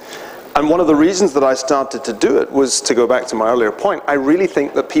 And one of the reasons that I started to do it was, to go back to my earlier point, I really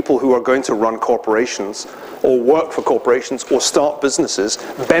think that people who are going to run corporations or work for corporations or start businesses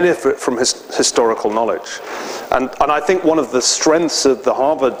benefit from historical knowledge. And I think one of the strengths of the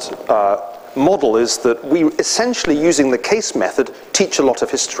Harvard model is that we essentially, using the case method, teach a lot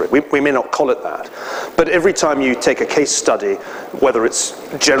of history. We may not call it that, but every time you take a case study, whether it's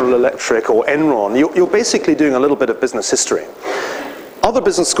General Electric or Enron, you're basically doing a little bit of business history. Other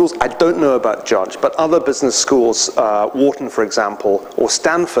business schools, I don't know about Judge, but other business schools, Wharton, for example, or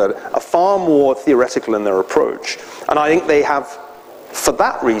Stanford, are far more theoretical in their approach. And I think they have, for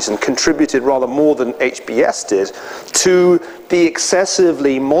that reason, contributed rather more than HBS did to the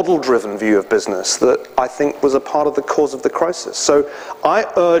excessively model-driven view of business that I think was a part of the cause of the crisis. So I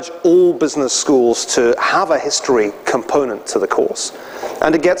urge all business schools to have a history component to the course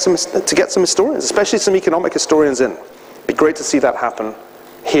and to get some historians, especially some economic historians in. It'd be great to see that happen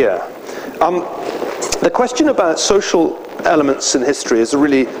here. The question about social elements in history is a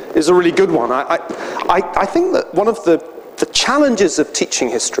really good one. I think that one of the challenges of teaching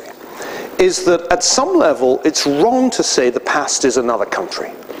history is that at some level it's wrong to say the past is another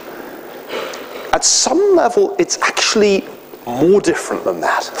country. At some level it's actually more different than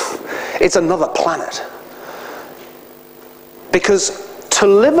that. It's another planet. Because to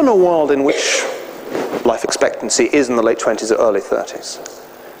live in a world in which life expectancy is in the late 20s or early 30s,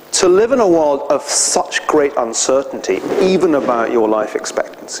 to live in a world of such great uncertainty, even about your life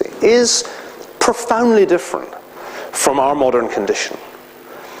expectancy, is profoundly different from our modern condition.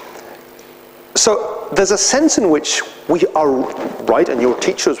 So there's a sense in which we are right, and your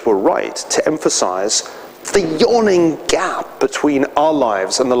teachers were right, to emphasize the yawning gap between our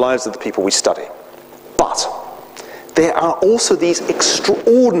lives and the lives of the people we study. But there are also these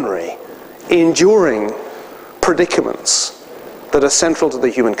extraordinary, enduring predicaments that are central to the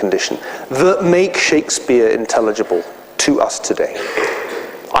human condition that make Shakespeare intelligible to us today.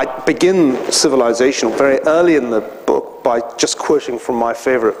 I begin Civilisation very early in the book by just quoting from my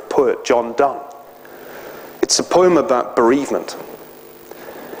favourite poet, John Donne. It's a poem about bereavement.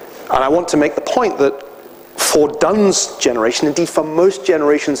 And I want to make the point that for Donne's generation, indeed for most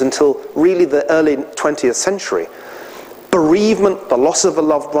generations until really the early 20th century, bereavement, the loss of a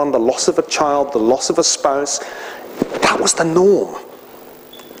loved one, the loss of a child, the loss of a spouse, that was the norm.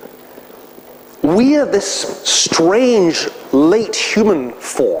 We are this strange late human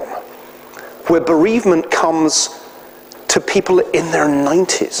form where bereavement comes to people in their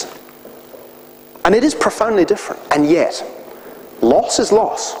 90s. And it is profoundly different. And yet, loss is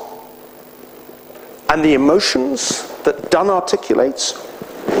loss. And the emotions that Donne articulates,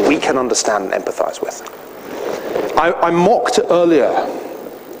 we can understand and empathize with. I mocked earlier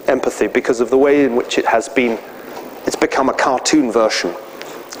empathy because of the way in which it's become a cartoon version.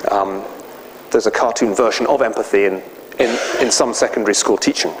 There's a cartoon version of empathy in some secondary school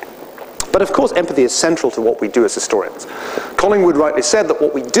teaching. But of course, empathy is central to what we do as historians. Collingwood rightly said that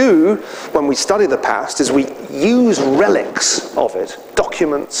what we do when we study the past is we use relics of it,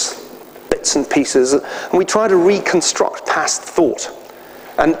 documents, bits and pieces, and we try to reconstruct past thought.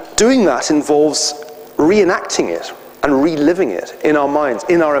 And doing that involves reenacting it and reliving it in our minds,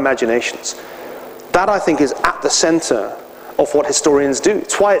 in our imaginations. That, I think, is at the center of what historians do.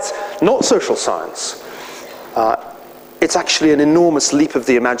 It's why it's not social science. It's actually an enormous leap of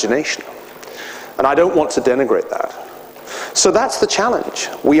the imagination. And I don't want to denigrate that. So that's the challenge.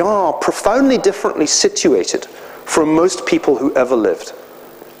 We are profoundly differently situated from most people who ever lived.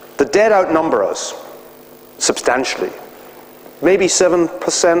 The dead outnumber us substantially. Maybe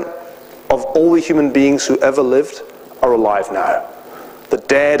 7% of all the human beings who ever lived are alive now. The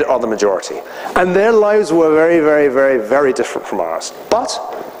dead are the majority. And their lives were very, very, very, very different from ours. But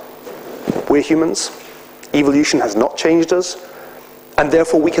we're humans. Evolution has not changed us. And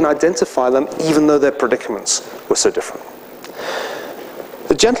therefore we can identify them even though their predicaments were so different.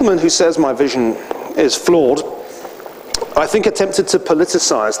 The gentleman who says my vision is flawed, I think attempted to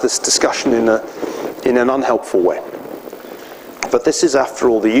politicize this discussion in an unhelpful way. But this is, after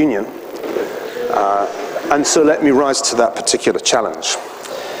all, the Union. And so let me rise to that particular challenge.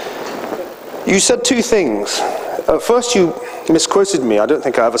 You said two things. First, you misquoted me. I don't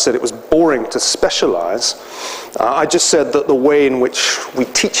think I ever said it was boring to specialize. I just said that the way in which we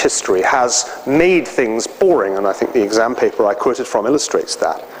teach history has made things boring, and I think the exam paper I quoted from illustrates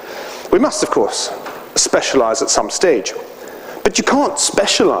that. We must, of course, specialize at some stage. But you can't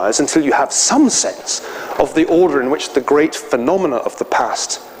specialize until you have some sense of the order in which the great phenomena of the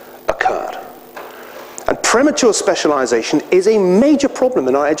past occurred. And premature specialization is a major problem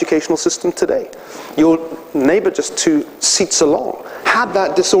in our educational system today. Your neighbor just 2 seats along had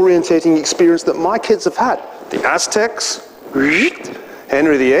that disorientating experience that my kids have had. The Aztecs,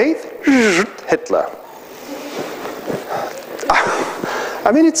 Henry VIII, Hitler.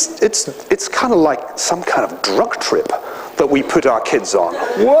 I mean, it's kind of like some kind of drug trip that we put our kids on.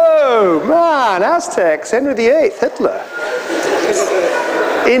 Whoa, man, Aztecs, Henry VIII, Hitler.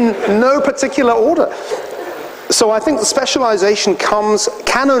 In no particular order. So I think the specialization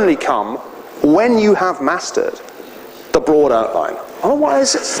can only come when you have mastered the broad outline.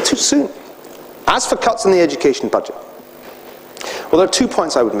 Otherwise, it's too soon. As for cuts in the education budget, well, there are 2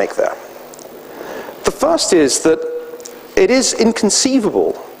 points I would make there. The first is that it is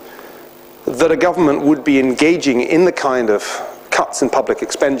inconceivable that a government would be engaging in the kind of cuts in public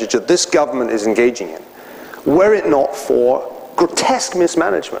expenditure this government is engaging in, were it not for grotesque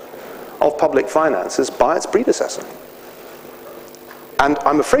mismanagement of public finances by its predecessor. And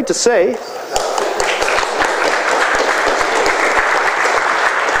I'm afraid to say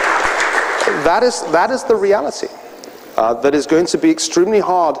that is the reality that is going to be extremely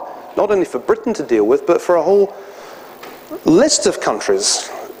hard, not only for Britain to deal with, but for a whole list of countries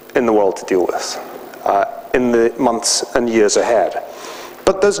in the world to deal with in the months and years ahead.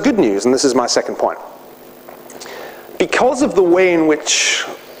 But there's good news, and this is my second point. Because of the way in which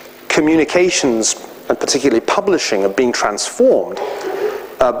communications, and particularly publishing, are being transformed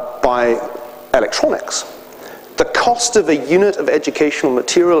by electronics, the cost of a unit of educational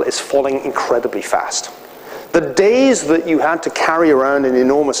material is falling incredibly fast. The days that you had to carry around an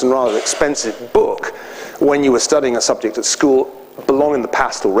enormous and rather expensive book when you were studying a subject at school belong in the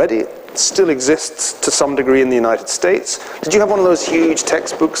past already. It still exists to some degree in the United States. Did you have one of those huge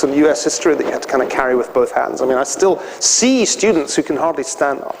textbooks on US history that you had to kind of carry with both hands? I mean, I still see students who can hardly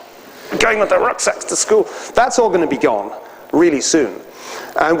stand up, going with their rucksacks to school. That's all going to be gone really soon.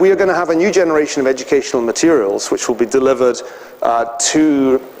 And we are going to have a new generation of educational materials which will be delivered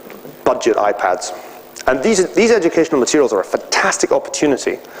to budget iPads. And these educational materials are a fantastic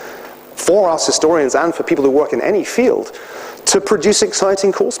opportunity for us historians and for people who work in any field to produce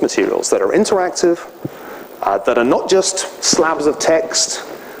exciting course materials that are interactive, that are not just slabs of text,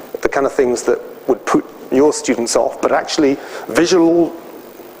 the kind of things that would put your students off, but actually visual,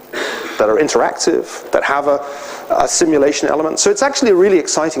 that are interactive, that have a simulation element. So it's actually a really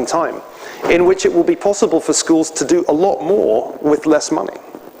exciting time in which it will be possible for schools to do a lot more with less money.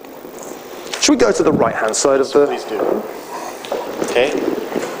 Should we go to the right-hand side of the... Please do. Okay.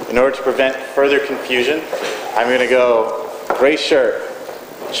 In order to prevent further confusion, I'm going to go gray shirt,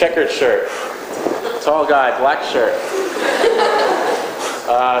 checkered shirt, tall guy, black shirt,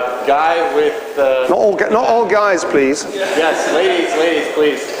 guy with... Not all guys, please. Yes, ladies,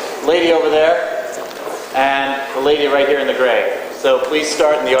 please. Lady over there, and the lady right here in the gray. So please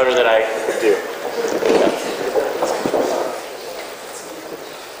start in the order that I do.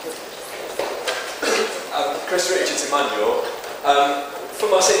 Chris Richards, Emmanuel. For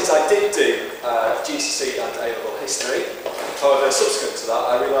my sins, I did do GCSE and A-level history. However, subsequent to that,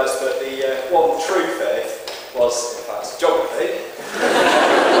 I realised that the one true faith was, in fact, geography.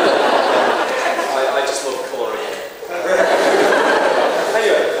 I just love colouring.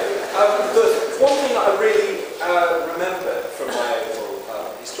 Anyway,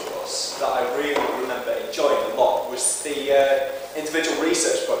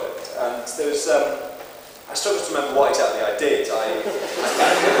 research project, and there was, I struggle to remember what exactly I did. It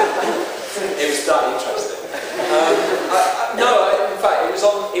was that interesting. In fact, it was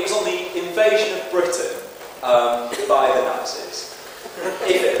on the invasion of Britain by the Nazis,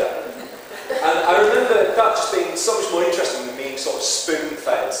 if it had. And I remember that just being so much more interesting than being sort of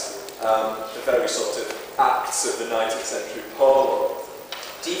spoon-fed the very sort of acts of the 19th century Paul.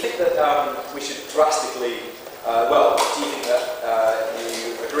 Do you think that we should drastically, do you think that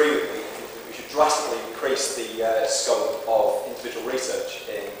you agree with me that we should drastically increase the scope of individual research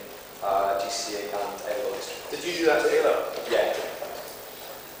in GCSE and A-level history? Did you do that at A-level? Yeah.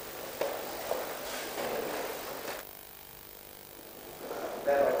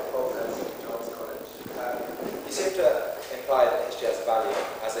 You seem to imply that history has a value.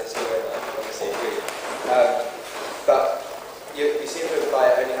 As a historian, I obviously agree. But you seem to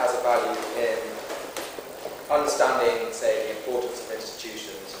imply it only has a value in understanding, say, the importance of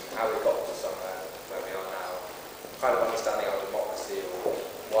institutions and how we got to somewhere where we are now, kind of understanding our democracy or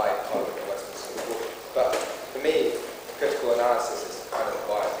why Parliament and Westminster is important. But for me, critical analysis is kind of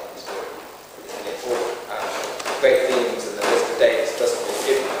why I think history is really important. And great themes and the list of dates doesn't really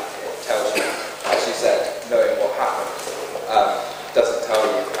give you that. It tells you, as you said, knowing what happened doesn't tell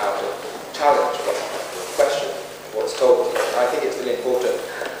you how to challenge what happened or question what's told you. And I think it's really important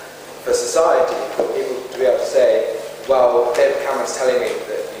for society for people to be able to say, well, David Cameron's telling me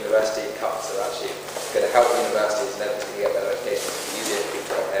that university cuts are actually going to help universities and everything to get better education. It's easier for people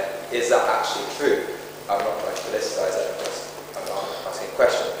to come here. Is that actually true? I'm not trying to politicize it, I'm asking a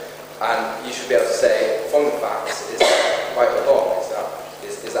question. And you should be able to say, from the facts, is that right or wrong? Is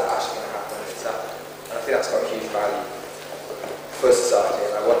that actually going to happen? And I think that's got a huge value for society,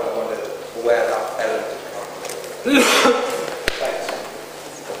 and I wonder where that element has come from. Thanks.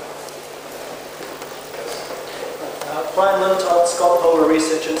 Brian Lintott, Scott Polar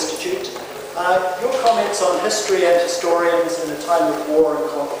Research Institute. Your comments on history and historians in a time of war and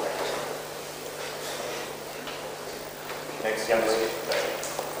conflict. Next young lady.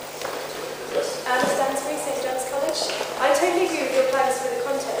 Stansbury, St John's College. I totally agree with your plans for the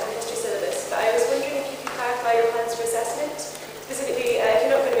content of the history syllabus, but I was wondering if you could clarify your plans for assessment. Specifically, if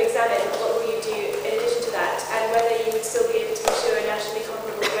you're not going to examine, what will you do in addition to that, and whether you would still be able to ensure a nationally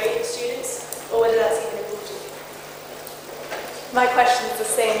comparable grade of students, or whether that's even important. My question is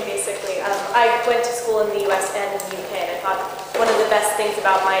the same, basically. I went to school in the US and in the UK, and I thought one of the best things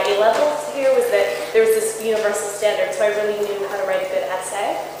about my A-levels here was that there was this universal standard, so I really knew how to write a good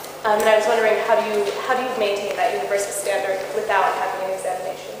essay. And I was wondering, how do you maintain that universal standard without having an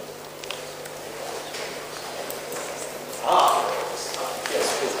examination? Yes,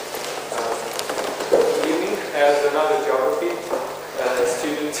 please. Good evening. As another geography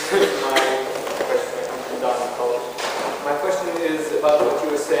student, my question is about what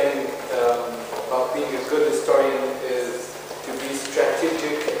you were saying about being a good historian is to be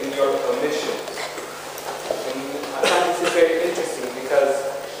strategic in your omissions. And I find this is very interesting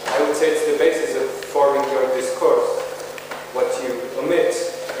because I would say it's the basis of forming your discourse, what you omit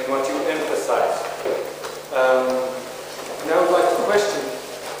and what you emphasize. And I would like to question,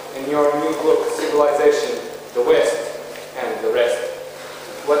 in your new book, Civilisation, the West and the Rest,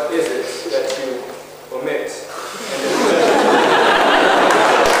 what is it that you omit?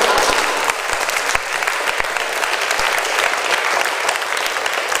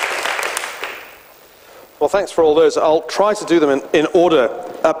 Well, thanks for all those. I'll try to do them in order.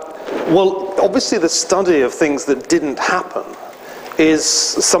 Well, obviously the study of things that didn't happen is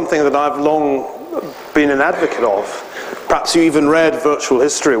something that I've long been an advocate of. Perhaps you even read Virtual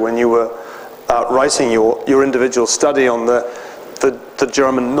History when you were writing your individual study on the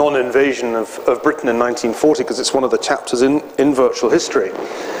German non-invasion of Britain in 1940, because it's one of the chapters in Virtual History.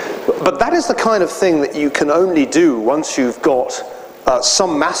 But that is the kind of thing that you can only do once you've got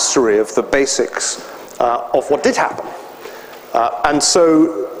some mastery of the basics of what did happen. And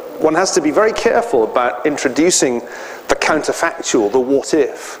so one has to be very careful about introducing the counterfactual, the what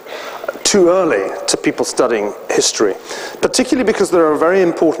if, too early to people studying history, particularly because there are very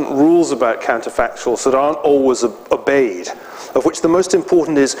important rules about counterfactuals that aren't always obeyed, of which the most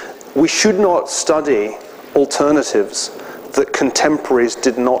important is we should not study alternatives that contemporaries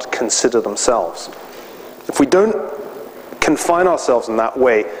did not consider themselves. If we don't confine ourselves in that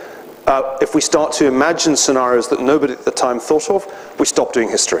way, if we start to imagine scenarios that nobody at the time thought of, we stop doing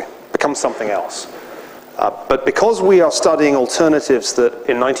history. It becomes something else. But because we are studying alternatives that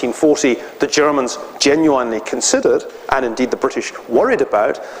in 1940 the Germans genuinely considered, and indeed the British worried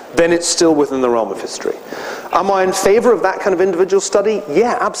about, then it's still within the realm of history. Am I in favor of that kind of individual study?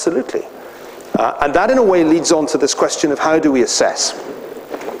 Yeah, absolutely. And that in a way leads on to this question of how do we assess?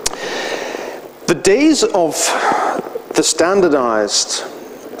 The days of the standardized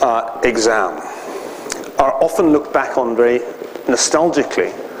exam are often looked back on very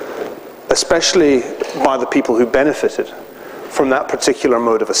nostalgically, especially by the people who benefited from that particular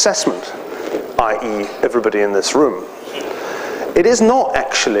mode of assessment, i.e. everybody in this room. It is not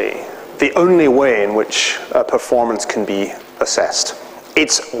actually the only way in which performance can be assessed.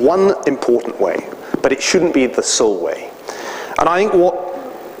 It's one important way, but it shouldn't be the sole way. And I think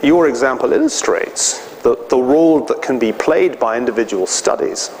what your example illustrates, the role that can be played by individual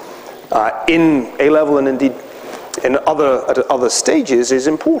studies in A-level and indeed at other stages is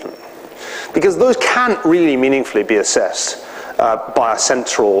important. Because those can't really meaningfully be assessed by a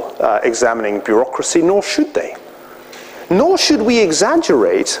central examining bureaucracy, nor should they. Nor should we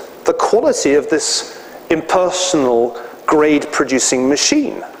exaggerate the quality of this impersonal grade-producing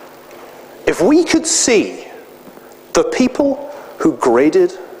machine. If we could see the people who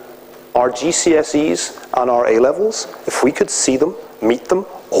graded our GCSEs and our A-levels, if we could see them, meet them,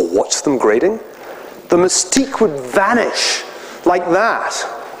 or watch them grading, the mystique would vanish like that.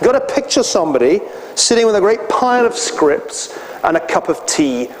 You've got to picture somebody sitting with a great pile of scripts and a cup of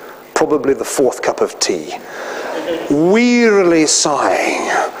tea, probably the fourth cup of tea, wearily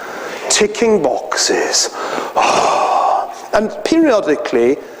sighing, ticking boxes, and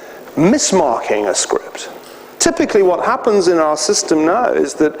periodically mismarking a script. Typically what happens in our system now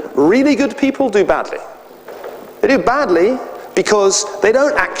is that really good people do badly. They do badly because they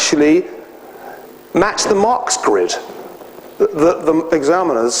don't actually match the marks grid that the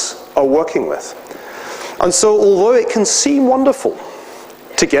examiners are working with. And so although it can seem wonderful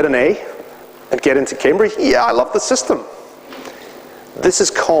to get an A and get into Cambridge, yeah, I love the system. This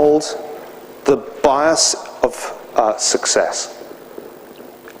is called the bias of success.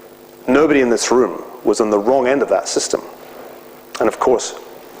 Nobody in this room was on the wrong end of that system. And of course,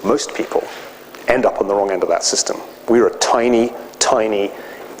 most people end up on the wrong end of that system. We're a tiny, tiny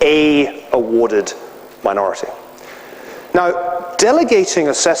A-awarded minority. Now, delegating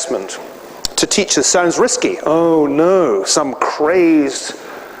assessment to teachers sounds risky. Oh no, some crazed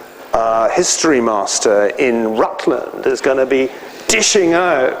history master in Rutland is going to be dishing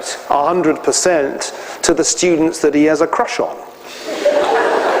out 100% to the students that he has a crush on.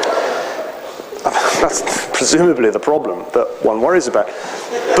 That's presumably the problem that one worries about.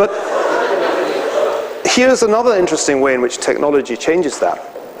 But here's another interesting way in which technology changes that.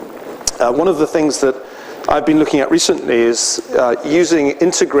 One of the things that I've been looking at recently is using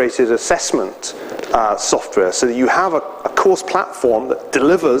integrated assessment software, so that you have a course platform that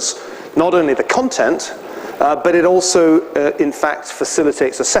delivers not only the content, but it also, in fact,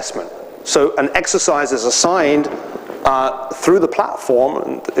 facilitates assessment. So an exercise is assigned through the platform,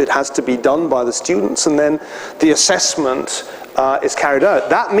 and it has to be done by the students, and then the assessment is carried out.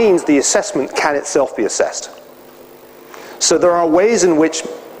 That means the assessment can itself be assessed. So there are ways in which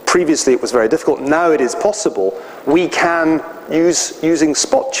previously it was very difficult, now it is possible. We can, using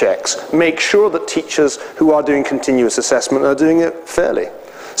spot checks, make sure that teachers who are doing continuous assessment are doing it fairly.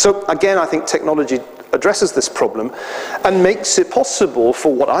 So again, I think technology addresses this problem and makes it possible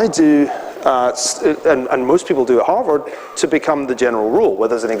for what I do, and most people do at Harvard, to become the general rule. Where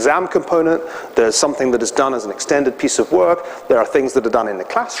there's an exam component, there's something that is done as an extended piece of work, there are things that are done in the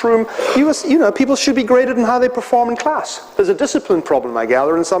classroom. You know, people should be graded on how they perform in class. There's a discipline problem, I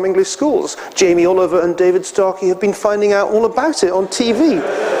gather, in some English schools. Jamie Oliver and David Starkey have been finding out all about it on TV.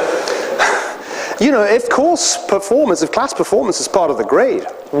 You know, if course performance, if class performance is part of the grade,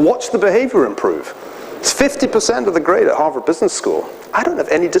 watch the behavior improve. It's 50% of the grade at Harvard Business School. I don't have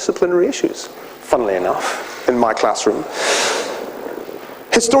any disciplinary issues, funnily enough, in my classroom.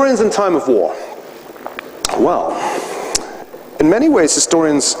 Historians in time of war. Well, in many ways,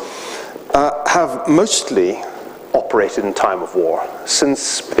 historians have mostly operated in time of war,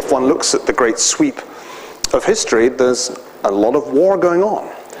 since if one looks at the great sweep of history, there's a lot of war going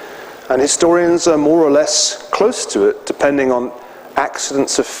on. And historians are more or less close to it, depending on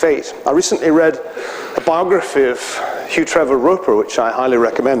accidents of fate. I recently read a biography of Hugh Trevor Roper, which I highly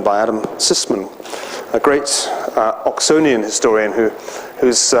recommend, by Adam Sisman, a great Oxonian historian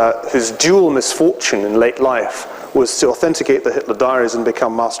whose dual misfortune in late life was to authenticate the Hitler diaries and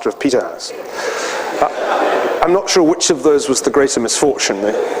become master of Peterhouse. I'm not sure which of those was the greater misfortune.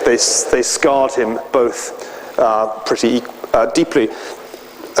 They scarred him both pretty deeply.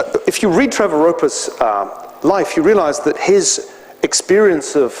 If you read Trevor Roper's life, you realize that his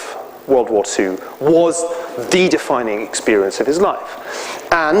experience of World War II was the defining experience of his life.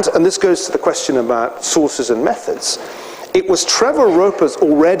 And this goes to the question about sources and methods, It was Trevor Roper's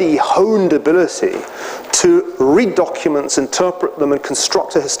already honed ability to read documents, interpret them, and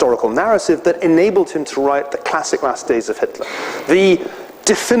construct a historical narrative that enabled him to write the classic Last Days of Hitler, the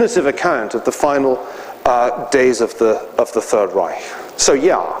definitive account of the final days of the Third Reich. So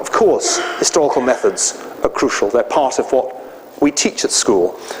yeah, of course, historical methods are crucial. They're part of what we teach at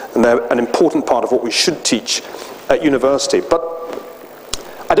school, and they're an important part of what we should teach at university. But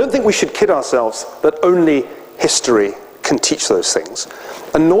I don't think we should kid ourselves that only history can teach those things,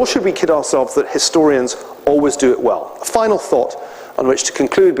 and nor should we kid ourselves that historians always do it well. A final thought on which to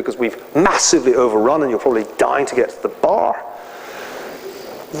conclude, because we've massively overrun and you're probably dying to get to the bar.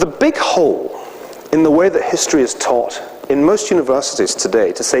 The big hole in the way that history is taught in most universities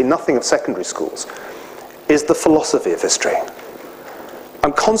today, to say nothing of secondary schools, is the philosophy of history.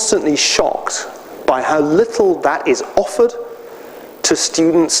 I'm constantly shocked by how little that is offered to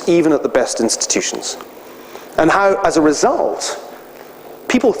students even at the best institutions. And how, as a result,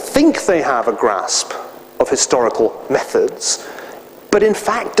 people think they have a grasp of historical methods, but in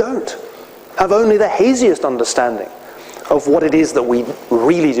fact don't, have only the haziest understanding of what it is that we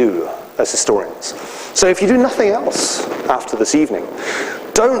really do as historians. So if you do nothing else after this evening,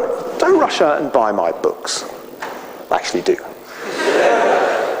 don't rush out and buy my books. Actually do.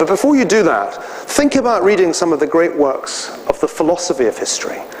 But before you do that, think about reading some of the great works of the philosophy of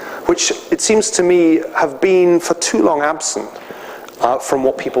history, which it seems to me have been for too long absent from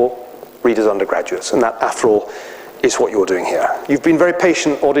what people read as undergraduates. And that, after all, is what you're doing here. You've been very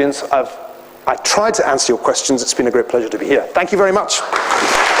patient, audience. I tried to answer your questions. It's been a great pleasure to be here. Thank you very much.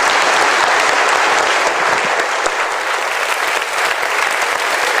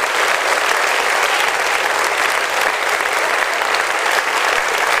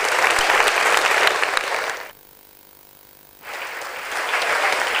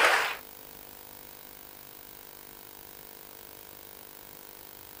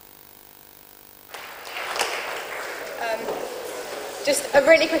 Just a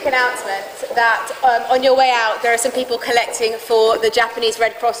really quick announcement that on your way out there are some people collecting for the Japanese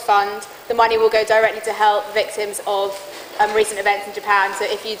Red Cross Fund. The money will go directly to help victims of recent events in Japan, so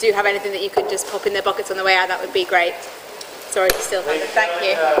if you do have anything that you could just pop in their buckets on the way out, that would be great. Sorry to steal thunder. Thank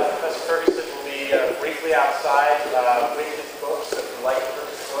you. Professor Ferguson will be briefly outside with his books, so if you'd like to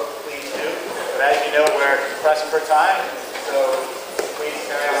purchase a book, please do. But as you know, we're pressing for time, so please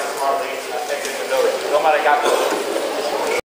carry on smartly. Take it to the building.